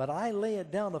 but I lay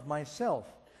it down of myself.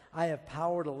 I have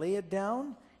power to lay it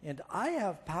down, and I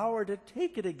have power to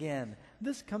take it again.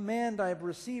 This command I have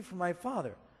received from my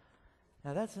Father.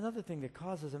 Now that's another thing that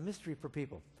causes a mystery for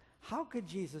people. How could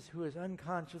Jesus, who is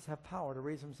unconscious, have power to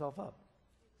raise himself up?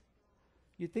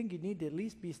 You'd think you'd need to at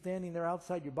least be standing there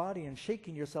outside your body and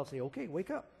shaking yourself, say, okay,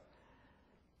 wake up.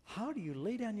 How do you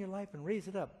lay down your life and raise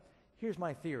it up? Here's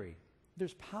my theory.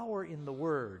 There's power in the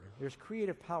Word. There's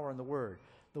creative power in the Word.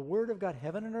 The Word of God,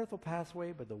 heaven and earth will pass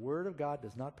away, but the Word of God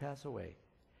does not pass away.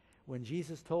 When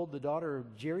Jesus told the daughter of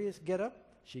Jairus, get up,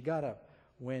 she got up.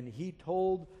 When he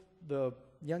told the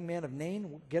young man of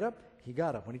Nain, get up, he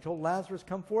got up. When he told Lazarus,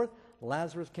 come forth,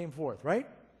 Lazarus came forth, right?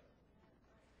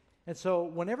 And so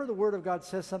whenever the Word of God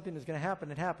says something is going to happen,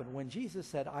 it happened. When Jesus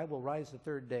said, I will rise the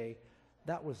third day,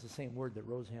 that was the same word that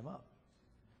rose him up.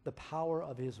 The power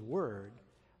of his Word.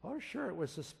 Oh, sure, it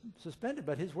was suspended,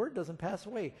 but his Word doesn't pass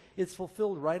away. It's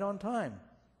fulfilled right on time.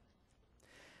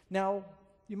 Now,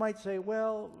 you might say,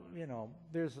 well,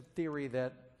 there's a theory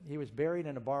that he was buried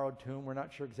in a borrowed tomb. We're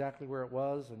not sure exactly where it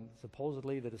was, and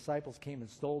supposedly the disciples came and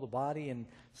stole the body and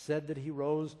said that he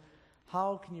rose.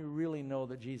 How can you really know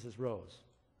that Jesus rose?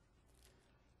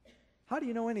 How do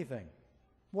you know anything?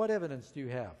 What evidence do you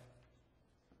have?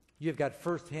 You've got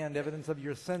first-hand evidence of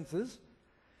your senses.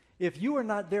 If you were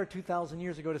not there 2,000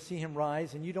 years ago to see him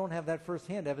rise, and you don't have that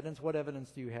first-hand evidence, what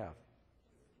evidence do you have?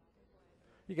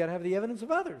 You got to have the evidence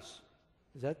of others.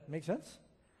 Does that make sense?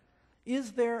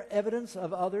 Is there evidence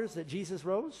of others that Jesus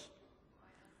rose?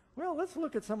 Well, let's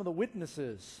look at some of the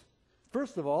witnesses.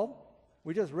 First of all,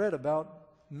 we just read about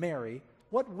Mary.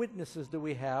 What witnesses do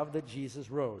we have that Jesus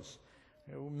rose?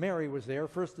 Mary was there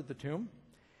first at the tomb.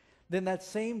 Then that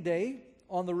same day,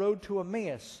 on the road to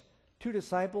Emmaus, 2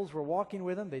 disciples were walking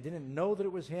with him. They didn't know that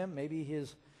it was him. Maybe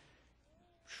his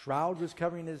shroud was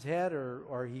covering his head,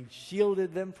 or he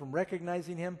shielded them from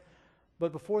recognizing him.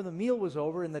 But before the meal was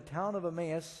over in the town of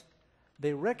Emmaus,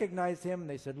 they recognized him and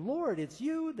they said, "Lord, it's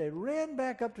you." They ran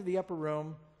back up to the upper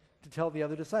room to tell the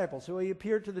other disciples. So he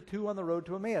appeared to the 2 on the road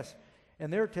to Emmaus.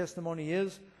 And their testimony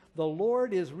is, "The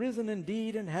Lord is risen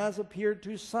indeed and has appeared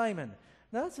to Simon."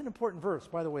 Now that's an important verse.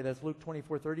 By the way, that's Luke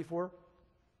 24:34.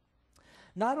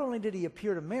 Not only did he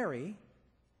appear to Mary,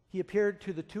 he appeared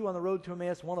to the 2 on the road to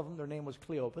Emmaus. One of them, their name was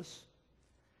Cleopas.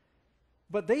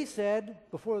 But they said,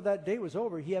 before that day was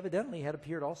over, he evidently had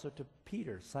appeared also to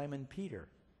Peter, Simon Peter.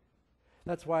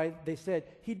 That's why they said,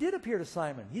 he did appear to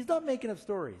Simon. He's not making up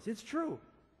stories. It's true,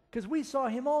 because we saw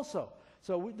him also.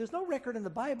 So there's no record in the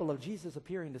Bible of Jesus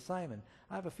appearing to Simon.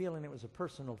 I have a feeling it was a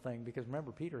personal thing, because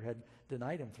remember, Peter had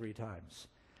denied him 3 times.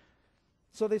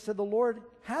 So they said, the Lord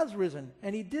has risen,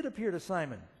 and he did appear to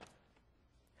Simon.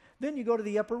 Then you go to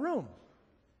the upper room.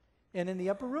 And in the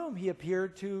upper room, he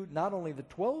appeared to not only the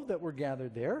 12 that were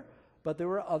gathered there, but there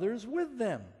were others with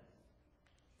them.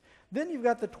 Then you've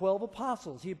got the 12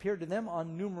 apostles. He appeared to them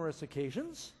on numerous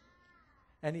occasions.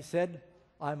 And he said,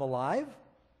 "I'm alive."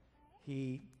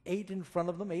 He ate in front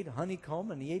of them, ate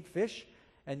honeycomb, and he ate fish.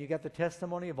 And you got the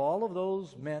testimony of all of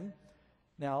those men.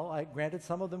 Now, granted,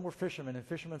 some of them were fishermen, and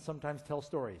fishermen sometimes tell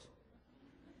stories.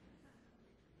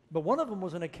 But one of them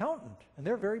was an accountant, and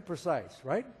they're very precise,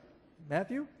 right,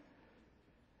 Matthew?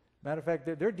 Matter of fact,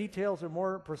 their details are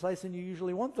more precise than you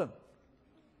usually want them.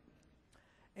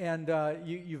 And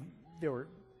there were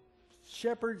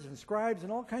shepherds and scribes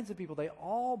and all kinds of people. They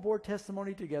all bore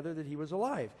testimony together that he was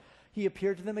alive. He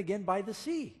appeared to them again by the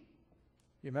sea.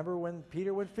 You remember when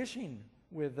Peter went fishing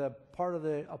with part of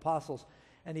the apostles,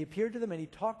 and he appeared to them and he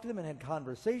talked to them and had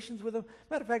conversations with them.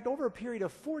 Matter of fact, over a period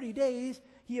of 40 days,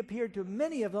 he appeared to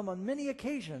many of them on many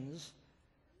occasions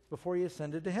before he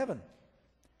ascended to heaven.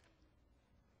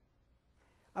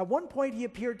 At one point, he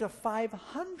appeared to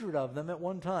 500 of them at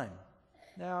one time.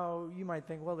 Now, you might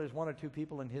think, well, there's 1 or 2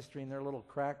 people in history and they're a little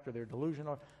cracked or they're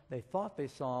delusional. They thought they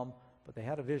saw him, but they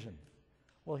had a vision.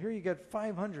 Well, here you get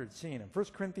 500 seeing him. 1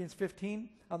 Corinthians 15,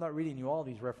 I'm not reading you all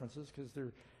these references because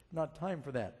there's not time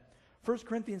for that. 1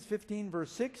 Corinthians 15,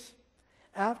 verse 6,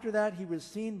 after that he was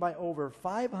seen by over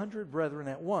 500 brethren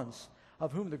at once,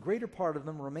 of whom the greater part of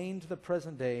them remain to the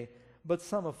present day, but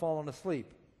some have fallen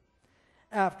asleep.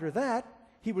 After that,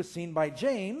 he was seen by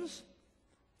James.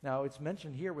 Now, it's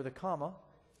mentioned here with a comma,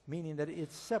 meaning that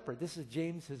it's separate. This is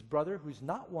James, his brother, who's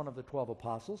not one of the 12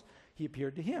 apostles. He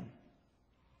appeared to him.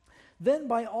 Then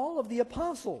by all of the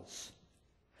apostles.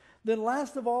 Then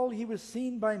last of all, he was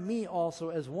seen by me also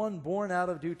as one born out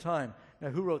of due time. Now,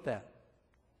 who wrote that?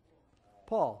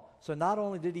 Paul. So not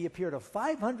only did he appear to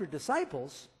 500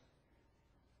 disciples,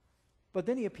 but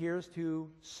then he appears to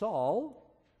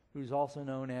Saul, who's also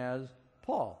known as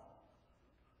Paul.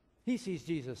 He sees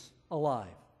Jesus alive.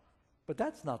 But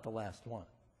that's not the last one.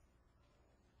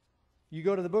 You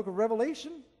go to the book of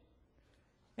Revelation,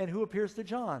 and who appears to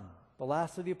John? The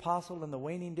last of the apostle in the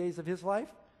waning days of his life?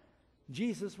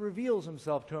 Jesus reveals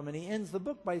himself to him, and he ends the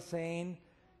book by saying,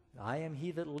 I am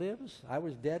he that lives. I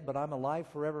was dead, but I'm alive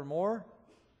forevermore.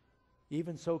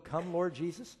 Even so, come, Lord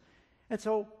Jesus. And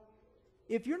so,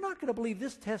 if you're not going to believe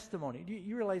this testimony,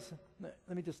 you realize,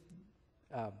 let me just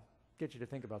get you to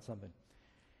think about something.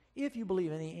 If you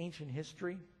believe any ancient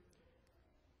history,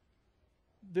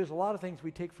 there's a lot of things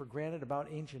we take for granted about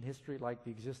ancient history, like the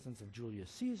existence of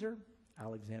Julius Caesar,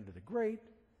 Alexander the Great,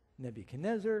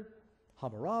 Nebuchadnezzar,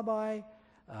 Hammurabi,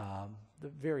 the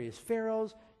various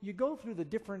pharaohs. You go through the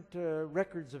different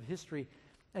records of history,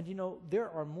 and you know, there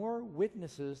are more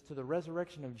witnesses to the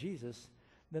resurrection of Jesus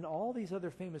than all these other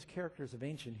famous characters of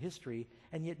ancient history,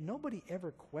 and yet nobody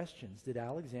ever questions, did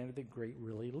Alexander the Great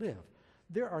really live?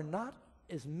 There are not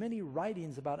as many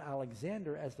writings about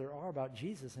Alexander as there are about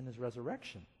Jesus and his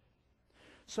resurrection.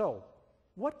 So,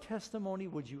 what testimony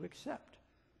would you accept?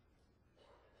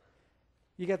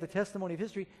 You got the testimony of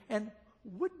history, and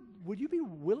would you be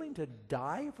willing to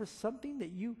die for something that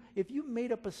if you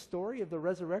made up a story of the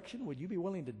resurrection, would you be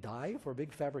willing to die for a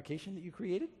big fabrication that you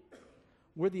created?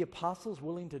 Were the apostles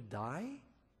willing to die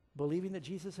believing that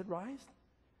Jesus had risen?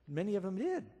 Many of them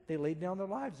did. They laid down their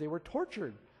lives. They were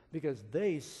tortured because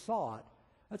they saw it.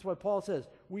 That's why Paul says,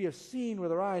 we have seen with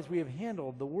our eyes, we have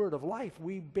handled the word of life.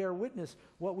 We bear witness.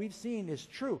 What we've seen is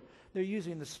true. They're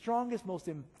using the strongest, most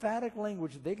emphatic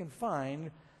language that they can find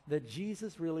that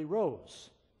Jesus really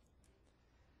rose.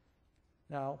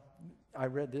 Now, I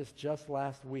read this just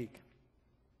last week,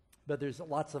 but there's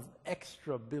lots of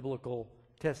extra biblical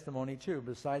testimony too,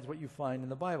 besides what you find in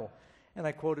the Bible. And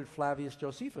I quoted Flavius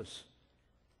Josephus.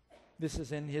 This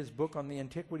is in his book on the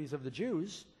antiquities of the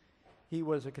Jews. He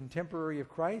was a contemporary of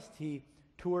Christ. He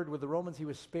toured with the Romans. He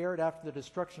was spared after the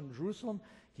destruction of Jerusalem.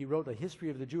 He wrote a history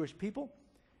of the Jewish people.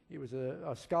 He was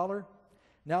a scholar.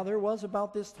 Now there was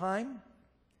about this time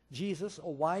Jesus, a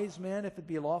wise man, if it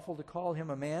be lawful to call him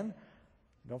a man.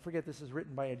 Don't forget, this is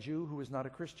written by a Jew who is not a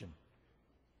Christian.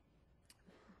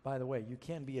 By the way, you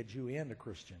can be a Jew and a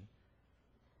Christian.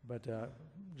 But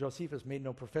Josephus made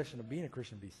no profession of being a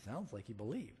Christian, but he sounds like he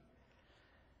believed.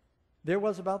 There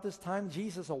was about this time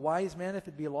Jesus, a wise man, if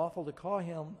it be lawful to call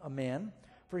him a man,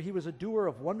 for he was a doer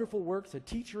of wonderful works, a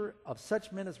teacher of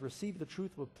such men as received the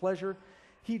truth with pleasure.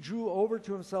 He drew over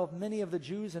to himself many of the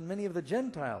Jews and many of the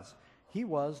Gentiles. He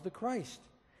was the Christ.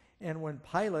 And when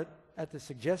Pilate, at the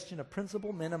suggestion of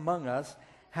principal men among us,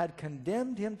 had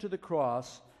condemned him to the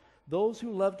cross, those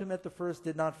who loved him at the first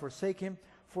did not forsake him,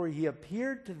 for he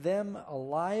appeared to them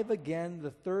alive again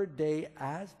the third day,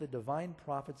 as the divine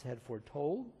prophets had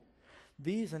foretold.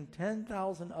 These and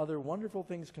 10,000 other wonderful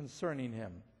things concerning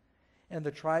him, and the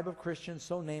tribe of Christians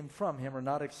so named from him are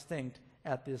not extinct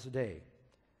at this day.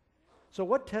 So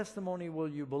what testimony will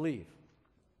you believe?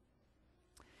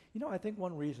 You know, I think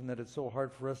one reason that it's so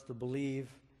hard for us to believe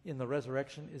in the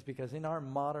resurrection is because in our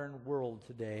modern world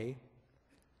today,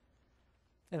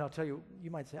 and I'll tell you,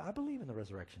 you might say, I believe in the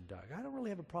resurrection, Doug. I don't really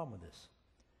have a problem with this.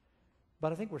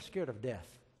 But I think we're scared of death.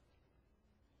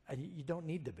 And you don't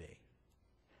need to be.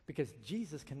 Because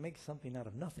Jesus can make something out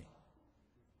of nothing.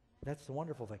 That's the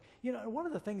wonderful thing. You know, one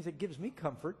of the things that gives me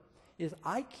comfort is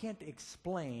I can't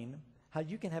explain how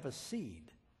you can have a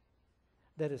seed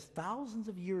that is thousands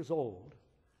of years old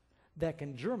that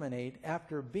can germinate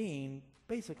after being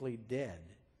basically dead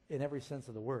in every sense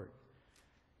of the word.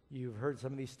 You've heard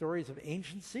some of these stories of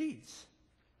ancient seeds.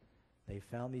 They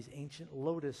found these ancient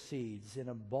lotus seeds in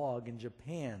a bog in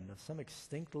Japan of some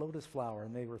extinct lotus flower,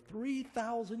 and they were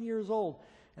 3,000 years old.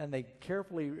 And they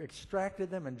carefully extracted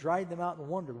them and dried them out and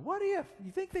wondered, what if?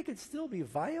 You think they could still be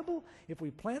viable? If we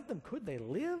plant them, could they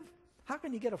live? How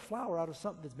can you get a flower out of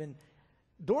something that's been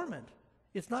dormant?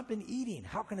 It's not been eating.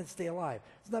 How can it stay alive?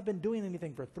 It's not been doing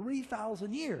anything for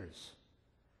 3,000 years.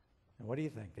 And what do you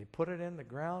think? They put it in the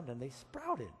ground and they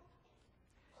sprouted.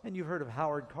 And you've heard of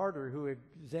Howard Carter, who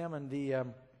examined the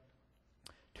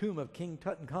tomb of King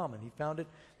Tutankhamun. He found it.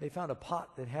 They found a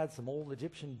pot that had some old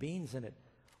Egyptian beans in it.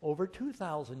 Over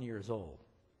 2,000 years old.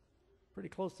 Pretty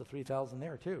close to 3,000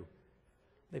 there, too.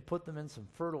 They put them in some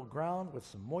fertile ground with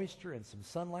some moisture and some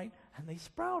sunlight, and they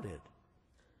sprouted.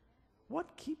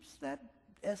 What keeps that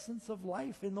essence of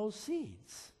life in those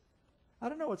seeds? I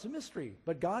don't know. It's a mystery.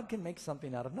 But God can make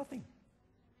something out of nothing.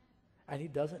 And he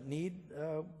doesn't need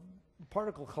a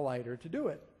particle collider to do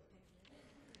it.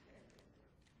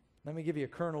 Let me give you a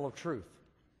kernel of truth.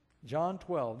 John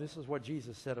 12, this is what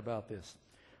Jesus said about this.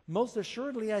 Most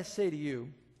assuredly I say to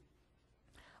you,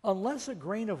 unless a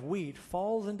grain of wheat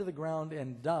falls into the ground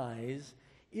and dies,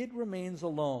 it remains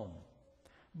alone.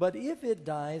 But if it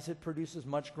dies, it produces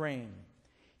much grain.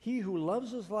 He who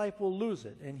loves his life will lose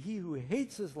it, and he who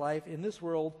hates his life in this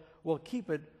world will keep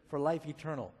it for life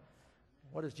eternal.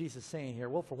 What is Jesus saying here?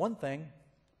 Well, for one thing,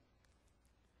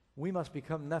 we must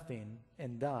become nothing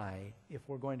and die if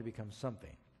we're going to become something.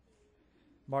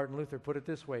 Martin Luther put it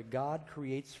this way, God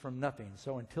creates from nothing,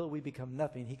 so until we become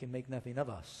nothing, he can make nothing of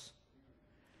us.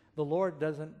 The Lord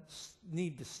doesn't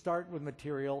need to start with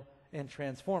material and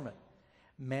transform it.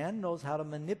 Man knows how to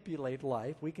manipulate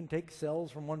life. We can take cells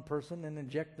from one person and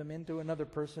inject them into another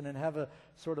person and have a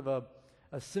sort of a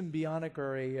symbiotic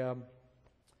or a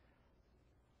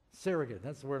surrogate.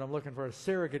 That's the word I'm looking for, a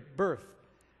surrogate birth.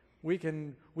 We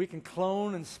can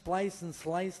clone and splice and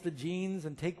slice the genes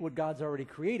and take what God's already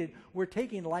created. We're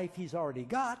taking life he's already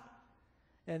got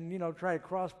and, try to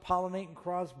cross-pollinate and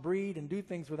cross-breed and do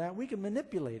things with that. We can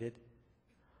manipulate it,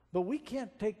 but we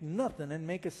can't take nothing and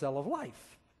make a cell of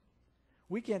life.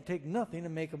 We can't take nothing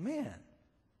and make a man.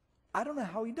 I don't know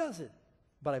how he does it.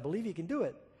 But I believe he can do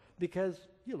it because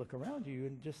you look around you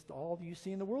and just all you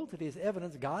see in the world today is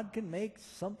evidence God can make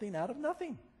something out of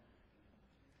nothing.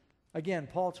 Again,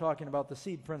 Paul talking about the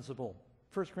seed principle.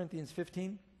 1 Corinthians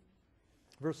 15,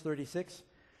 verse 36.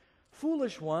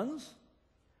 Foolish ones,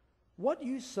 what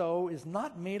you sow is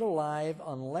not made alive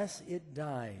unless it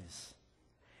dies.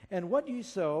 And what you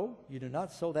sow, you do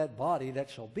not sow that body that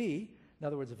shall be. In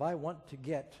other words, if I want to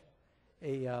get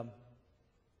a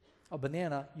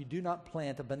banana, you do not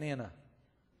plant a banana.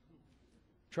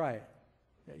 Try it.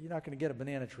 You're not going to get a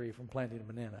banana tree from planting a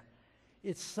banana.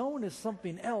 It's sown as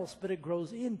something else, but it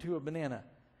grows into a banana.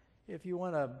 If you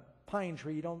want a pine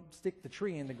tree, you don't stick the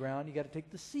tree in the ground. You got to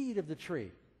take the seed of the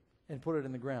tree and put it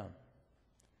in the ground.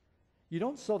 You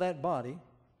don't sow that body.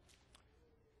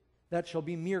 That shall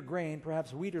be mere grain,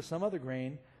 perhaps wheat or some other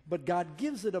grain, but God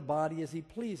gives it a body as he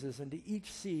pleases, and to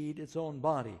each seed its own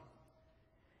body.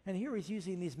 And here he's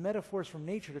using these metaphors from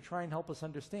nature to try and help us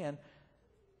understand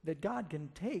that God can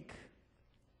take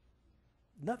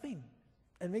nothing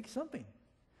and make something.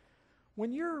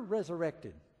 When you're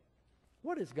resurrected,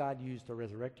 what does God use to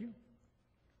resurrect you?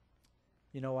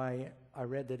 You know, I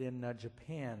read that in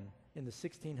Japan in the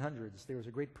 1600s, there was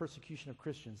a great persecution of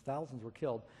Christians. Thousands were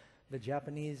killed. The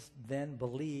Japanese then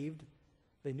believed,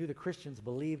 they knew the Christians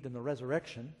believed in the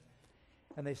resurrection,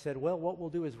 and they said, well, what we'll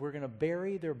do is we're going to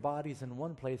bury their bodies in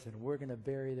one place and we're going to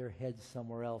bury their heads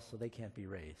somewhere else so they can't be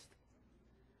raised.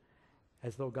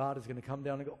 As though God is going to come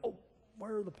down and go, oh,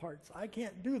 where are the parts? I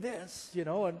can't do this, you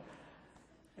know. And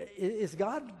is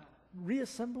God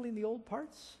reassembling the old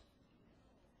parts?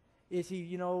 Is he,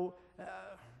 you know,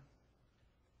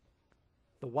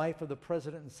 the wife of the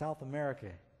president in South America,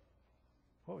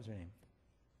 what was her name?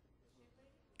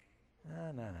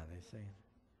 No, they say.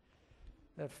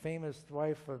 That famous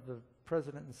wife of the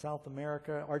president in South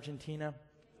America, Argentina.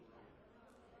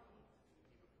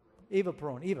 Eva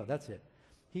Peron. Eva, that's it.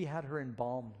 He had her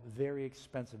embalmed, very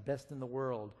expensive, best in the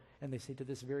world. And they say to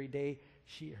this very day,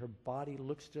 her body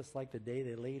looks just like the day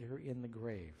they laid her in the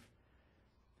grave.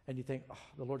 And you think, oh,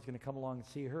 the Lord's going to come along and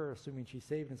see her, assuming she's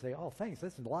saved, and say, oh, thanks,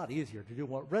 that's a lot easier to do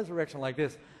a resurrection like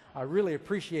this. I really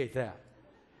appreciate that.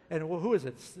 And well, who is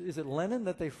it? Is it Lenin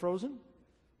that they've frozen?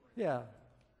 Yeah.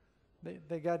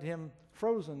 They got him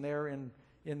frozen there in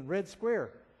Red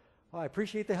Square. Well, I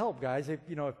appreciate the help, guys. If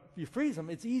you freeze him,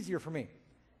 it's easier for me.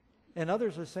 And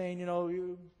others are saying,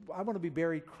 I want to be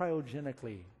buried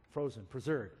cryogenically, frozen,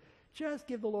 preserved. Just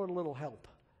give the Lord a little help.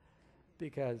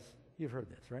 Because you've heard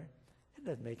this, right? It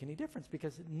doesn't make any difference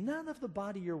because none of the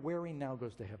body you're wearing now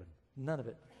goes to heaven. None of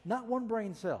it. Not one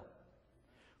brain cell.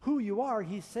 Who you are,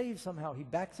 he saves somehow. He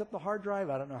backs up the hard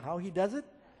drive. I don't know how he does it.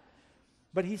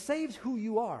 But he saves who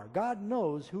you are. God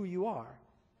knows who you are.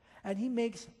 And he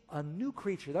makes a new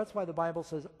creature. That's why the Bible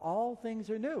says all things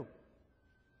are new.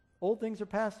 Old things are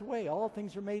passed away. All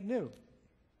things are made new.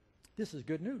 This is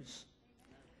good news.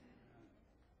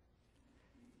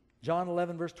 John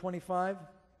 11, verse 25.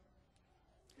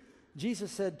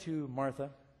 Jesus said to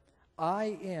Martha,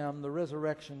 I am the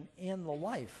resurrection and the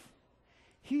life.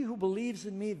 He who believes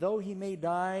in me, though he may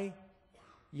die,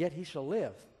 yet he shall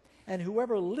live. And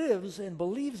whoever lives and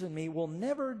believes in me will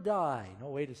never die. No,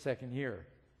 wait a second here.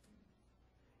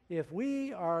 If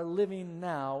we are living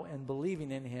now and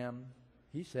believing in him,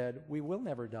 he said, we will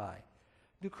never die.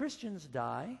 Do Christians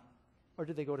die or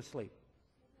do they go to sleep?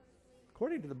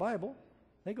 According to the Bible,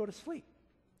 they go to sleep.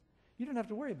 You don't have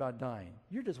to worry about dying.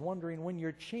 You're just wondering when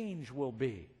your change will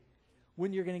be,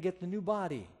 when you're going to get the new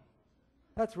body.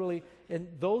 That's really, and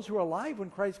those who are alive when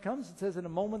Christ comes, it says in a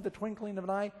moment, the twinkling of an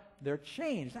eye, they're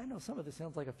changed. I know some of this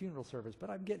sounds like a funeral service, but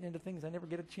I'm getting into things I never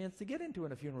get a chance to get into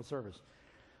in a funeral service.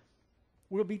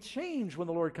 We'll be changed when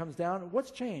the Lord comes down.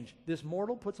 What's changed? This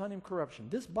mortal puts on him corruption.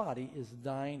 This body is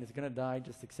dying, it's going to die,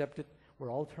 just accept it.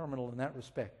 We're all terminal in that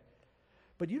respect.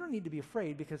 But you don't need to be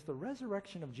afraid because the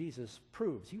resurrection of Jesus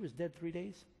proves, he was dead 3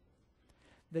 days,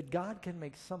 that God can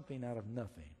make something out of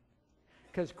nothing.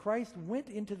 Because Christ went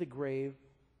into the grave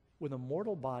with a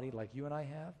mortal body like you and I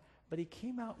have, but he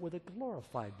came out with a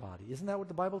glorified body. Isn't that what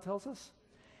the Bible tells us?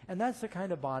 And that's the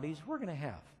kind of bodies we're going to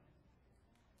have.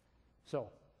 So,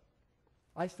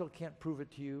 I still can't prove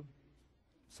it to you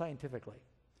scientifically,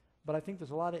 but I think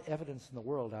there's a lot of evidence in the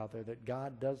world out there that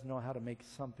God does know how to make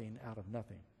something out of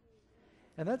nothing.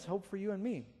 And that's hope for you and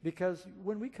me, because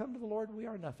when we come to the Lord, we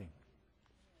are nothing.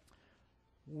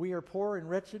 We are poor and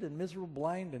wretched and miserable,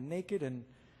 blind and naked, and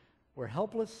we're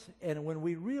helpless. And when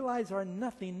we realize our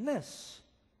nothingness,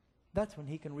 that's when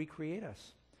he can recreate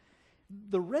us.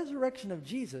 The resurrection of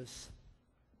Jesus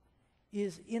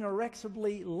is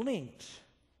inexorably linked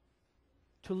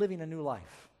to living a new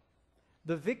life.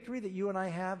 The victory that you and I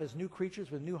have as new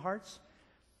creatures with new hearts,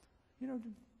 You know,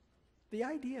 the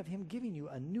idea of him giving you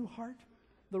a new heart,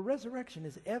 the resurrection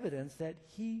is evidence that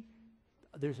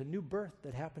there's a new birth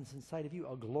that happens inside of you,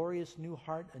 a glorious new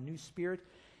heart, a new spirit.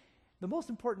 The most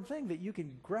important thing that you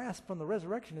can grasp from the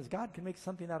resurrection is God can make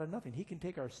something out of nothing. He can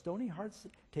take our stony hearts,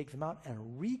 take them out,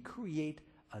 and recreate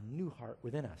a new heart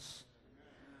within us.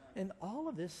 And all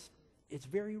of this, it's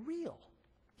very real.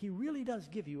 He really does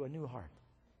give you a new heart.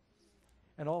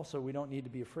 And also, we don't need to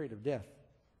be afraid of death.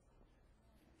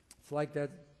 It's like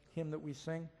that hymn that we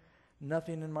sing,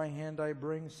 nothing in my hand I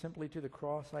bring, simply to the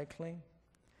cross I cling.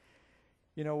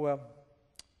 You know,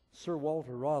 Sir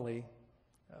Walter Raleigh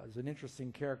is an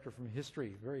interesting character from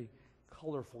history, very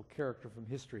colorful character from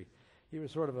history. He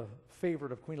was sort of a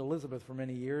favorite of Queen Elizabeth for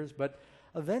many years, but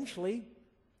eventually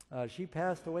she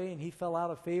passed away and he fell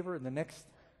out of favor, and the next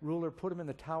ruler put him in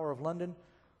the Tower of London,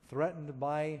 threatened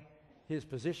by his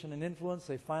position and influence.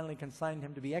 They finally consigned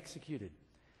him to be executed.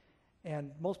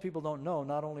 And most people don't know,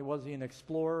 not only was he an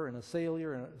explorer and a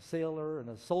sailor and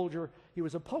a soldier, he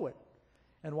was a poet.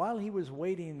 And while he was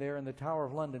waiting there in the Tower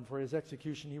of London for his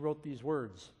execution, he wrote these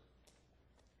words: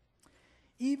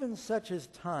 even such is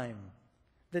time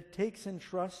that takes in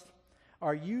trust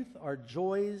our youth, our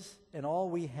joys, and all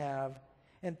we have,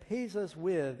 and pays us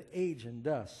with age and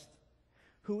dust,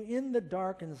 who in the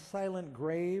dark and silent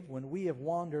grave, when we have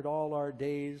wandered all our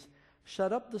days,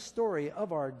 shut up the story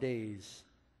of our days.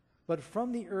 But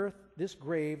from the earth, this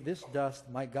grave, this dust,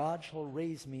 my God shall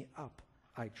raise me up,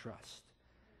 I trust.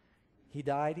 He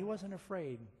died, he wasn't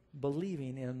afraid,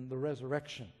 believing in the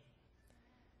resurrection.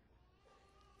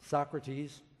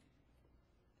 Socrates,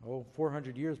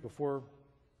 400 years before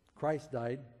Christ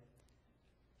died,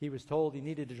 he was told he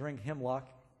needed to drink hemlock,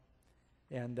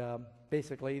 and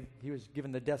basically he was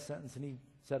given the death sentence, and he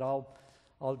said,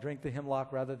 I'll drink the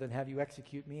hemlock rather than have you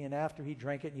execute me. And after he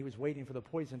drank it and he was waiting for the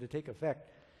poison to take effect,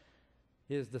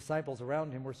 his disciples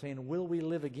around him were saying, will we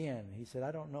live again? He said,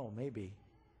 I don't know, maybe.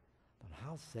 But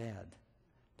how sad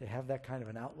to have that kind of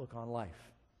an outlook on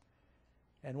life.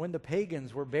 And when the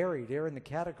pagans were buried there in the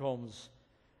catacombs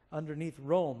underneath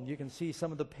Rome, you can see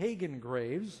some of the pagan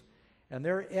graves, and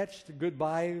they're etched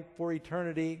goodbye for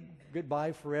eternity,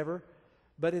 goodbye forever.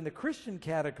 But in the Christian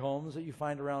catacombs that you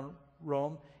find around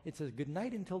Rome, it says good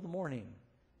night until the morning,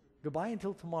 goodbye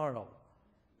until tomorrow.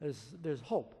 There's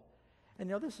hope. And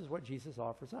you know, this is what Jesus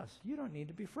offers us. You don't need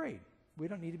to be afraid. We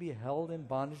don't need to be held in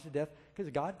bondage to death,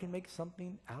 because God can make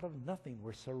something out of nothing.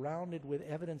 We're surrounded with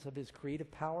evidence of his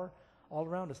creative power all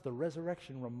around us. The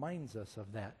resurrection reminds us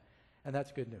of that, and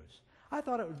that's good news. I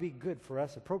thought it would be good for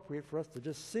us, appropriate for us, to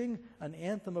just sing an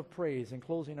anthem of praise in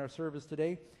closing our service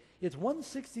today. It's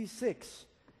 166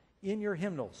 in your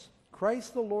hymnals.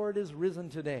 Christ the Lord is risen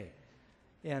today.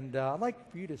 And I'd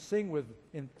like for you to sing with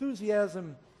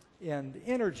enthusiasm and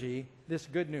energy this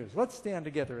good news. Let's stand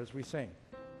together as we sing.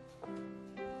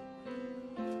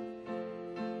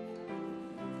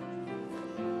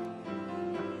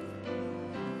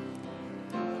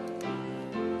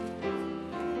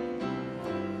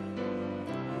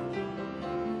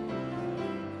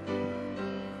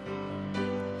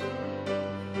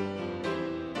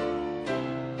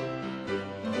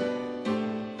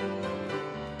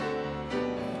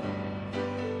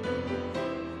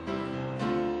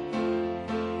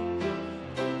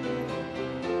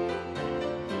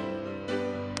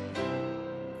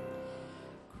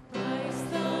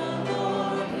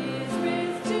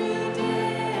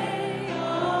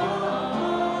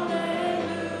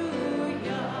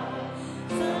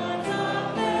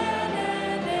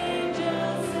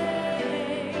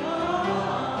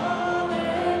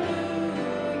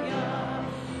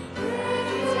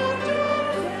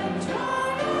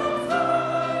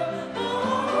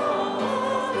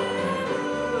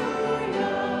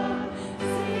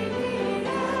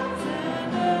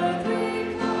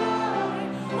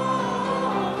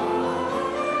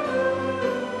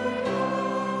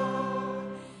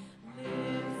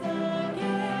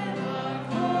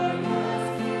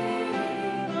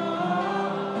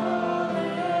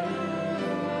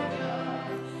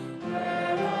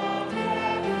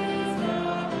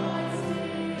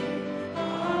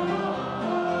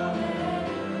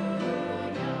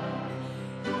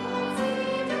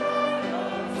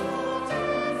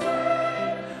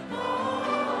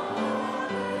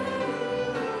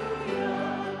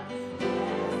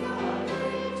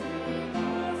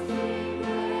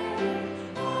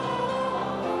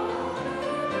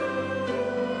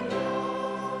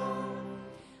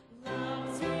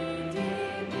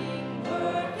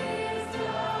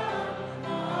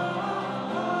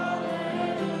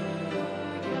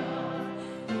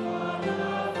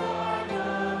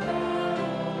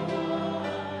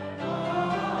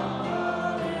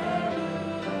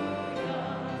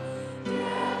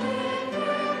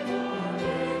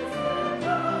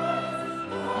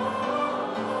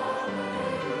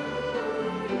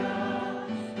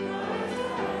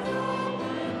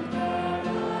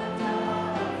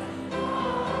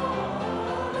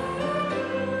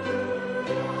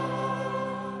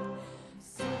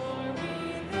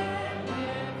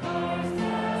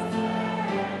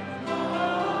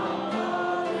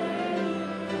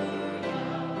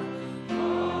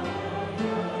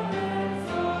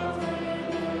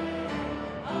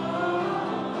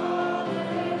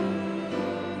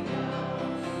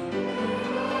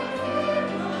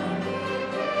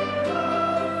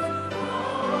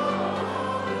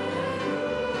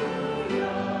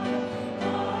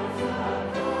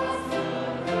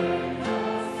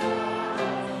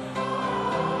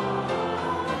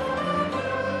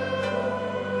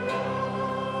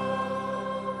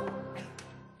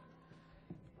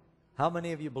 How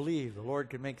many of you believe the Lord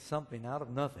can make something out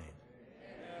of nothing?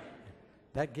 Amen.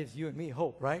 That gives you and me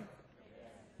hope, right?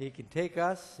 He can take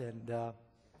us and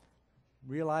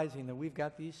realizing that we've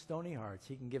got these stony hearts,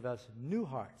 He can give us new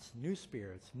hearts, new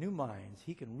spirits, new minds.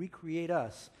 He can recreate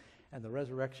us, and the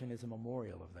resurrection is a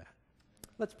memorial of that.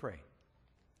 Let's pray.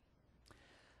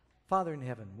 Father in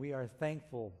heaven, we are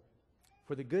thankful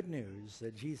for the good news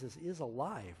that Jesus is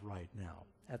alive right now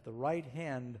at the right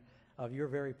hand of your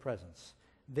very presence,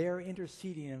 there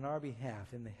interceding in our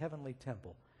behalf in the heavenly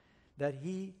temple, that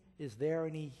He is there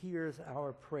and He hears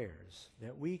our prayers,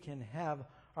 that we can have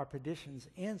our petitions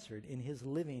answered in His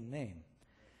living name.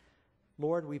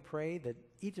 Lord, we pray that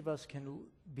each of us can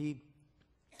be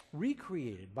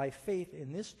recreated by faith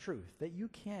in this truth, that you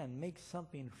can make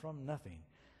something from nothing,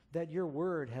 that your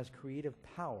word has creative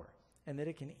power, and that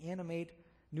it can animate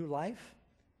new life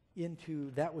into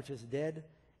that which is dead,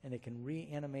 and it can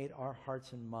reanimate our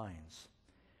hearts and minds.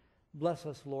 Bless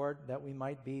us, Lord, that we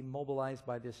might be mobilized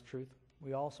by this truth.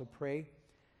 We also pray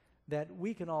that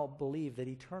we can all believe that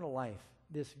eternal life,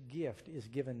 this gift, is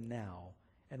given now,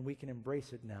 and we can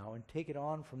embrace it now and take it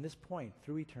on from this point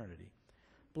through eternity.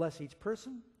 Bless each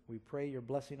person. We pray your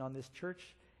blessing on this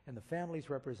church and the families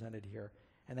represented here,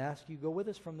 and ask you go with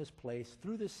us from this place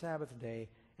through this Sabbath day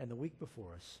and the week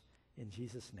before us. In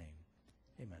Jesus' name,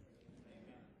 amen.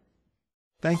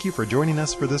 Thank you for joining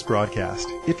us for this broadcast.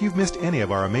 If you've missed any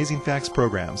of our Amazing Facts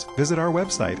programs, visit our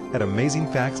website at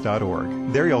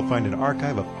amazingfacts.org. There you'll find an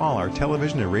archive of all our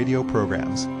television and radio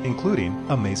programs, including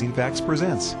Amazing Facts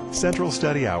Presents, Central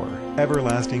Study Hour,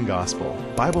 Everlasting Gospel,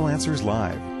 Bible Answers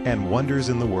Live, and Wonders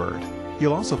in the Word.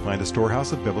 You'll also find a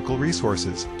storehouse of biblical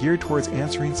resources geared towards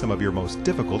answering some of your most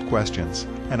difficult questions.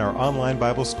 And our online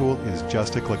Bible school is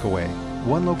just a click away.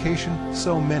 One location,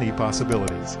 so many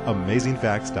possibilities.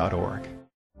 AmazingFacts.org.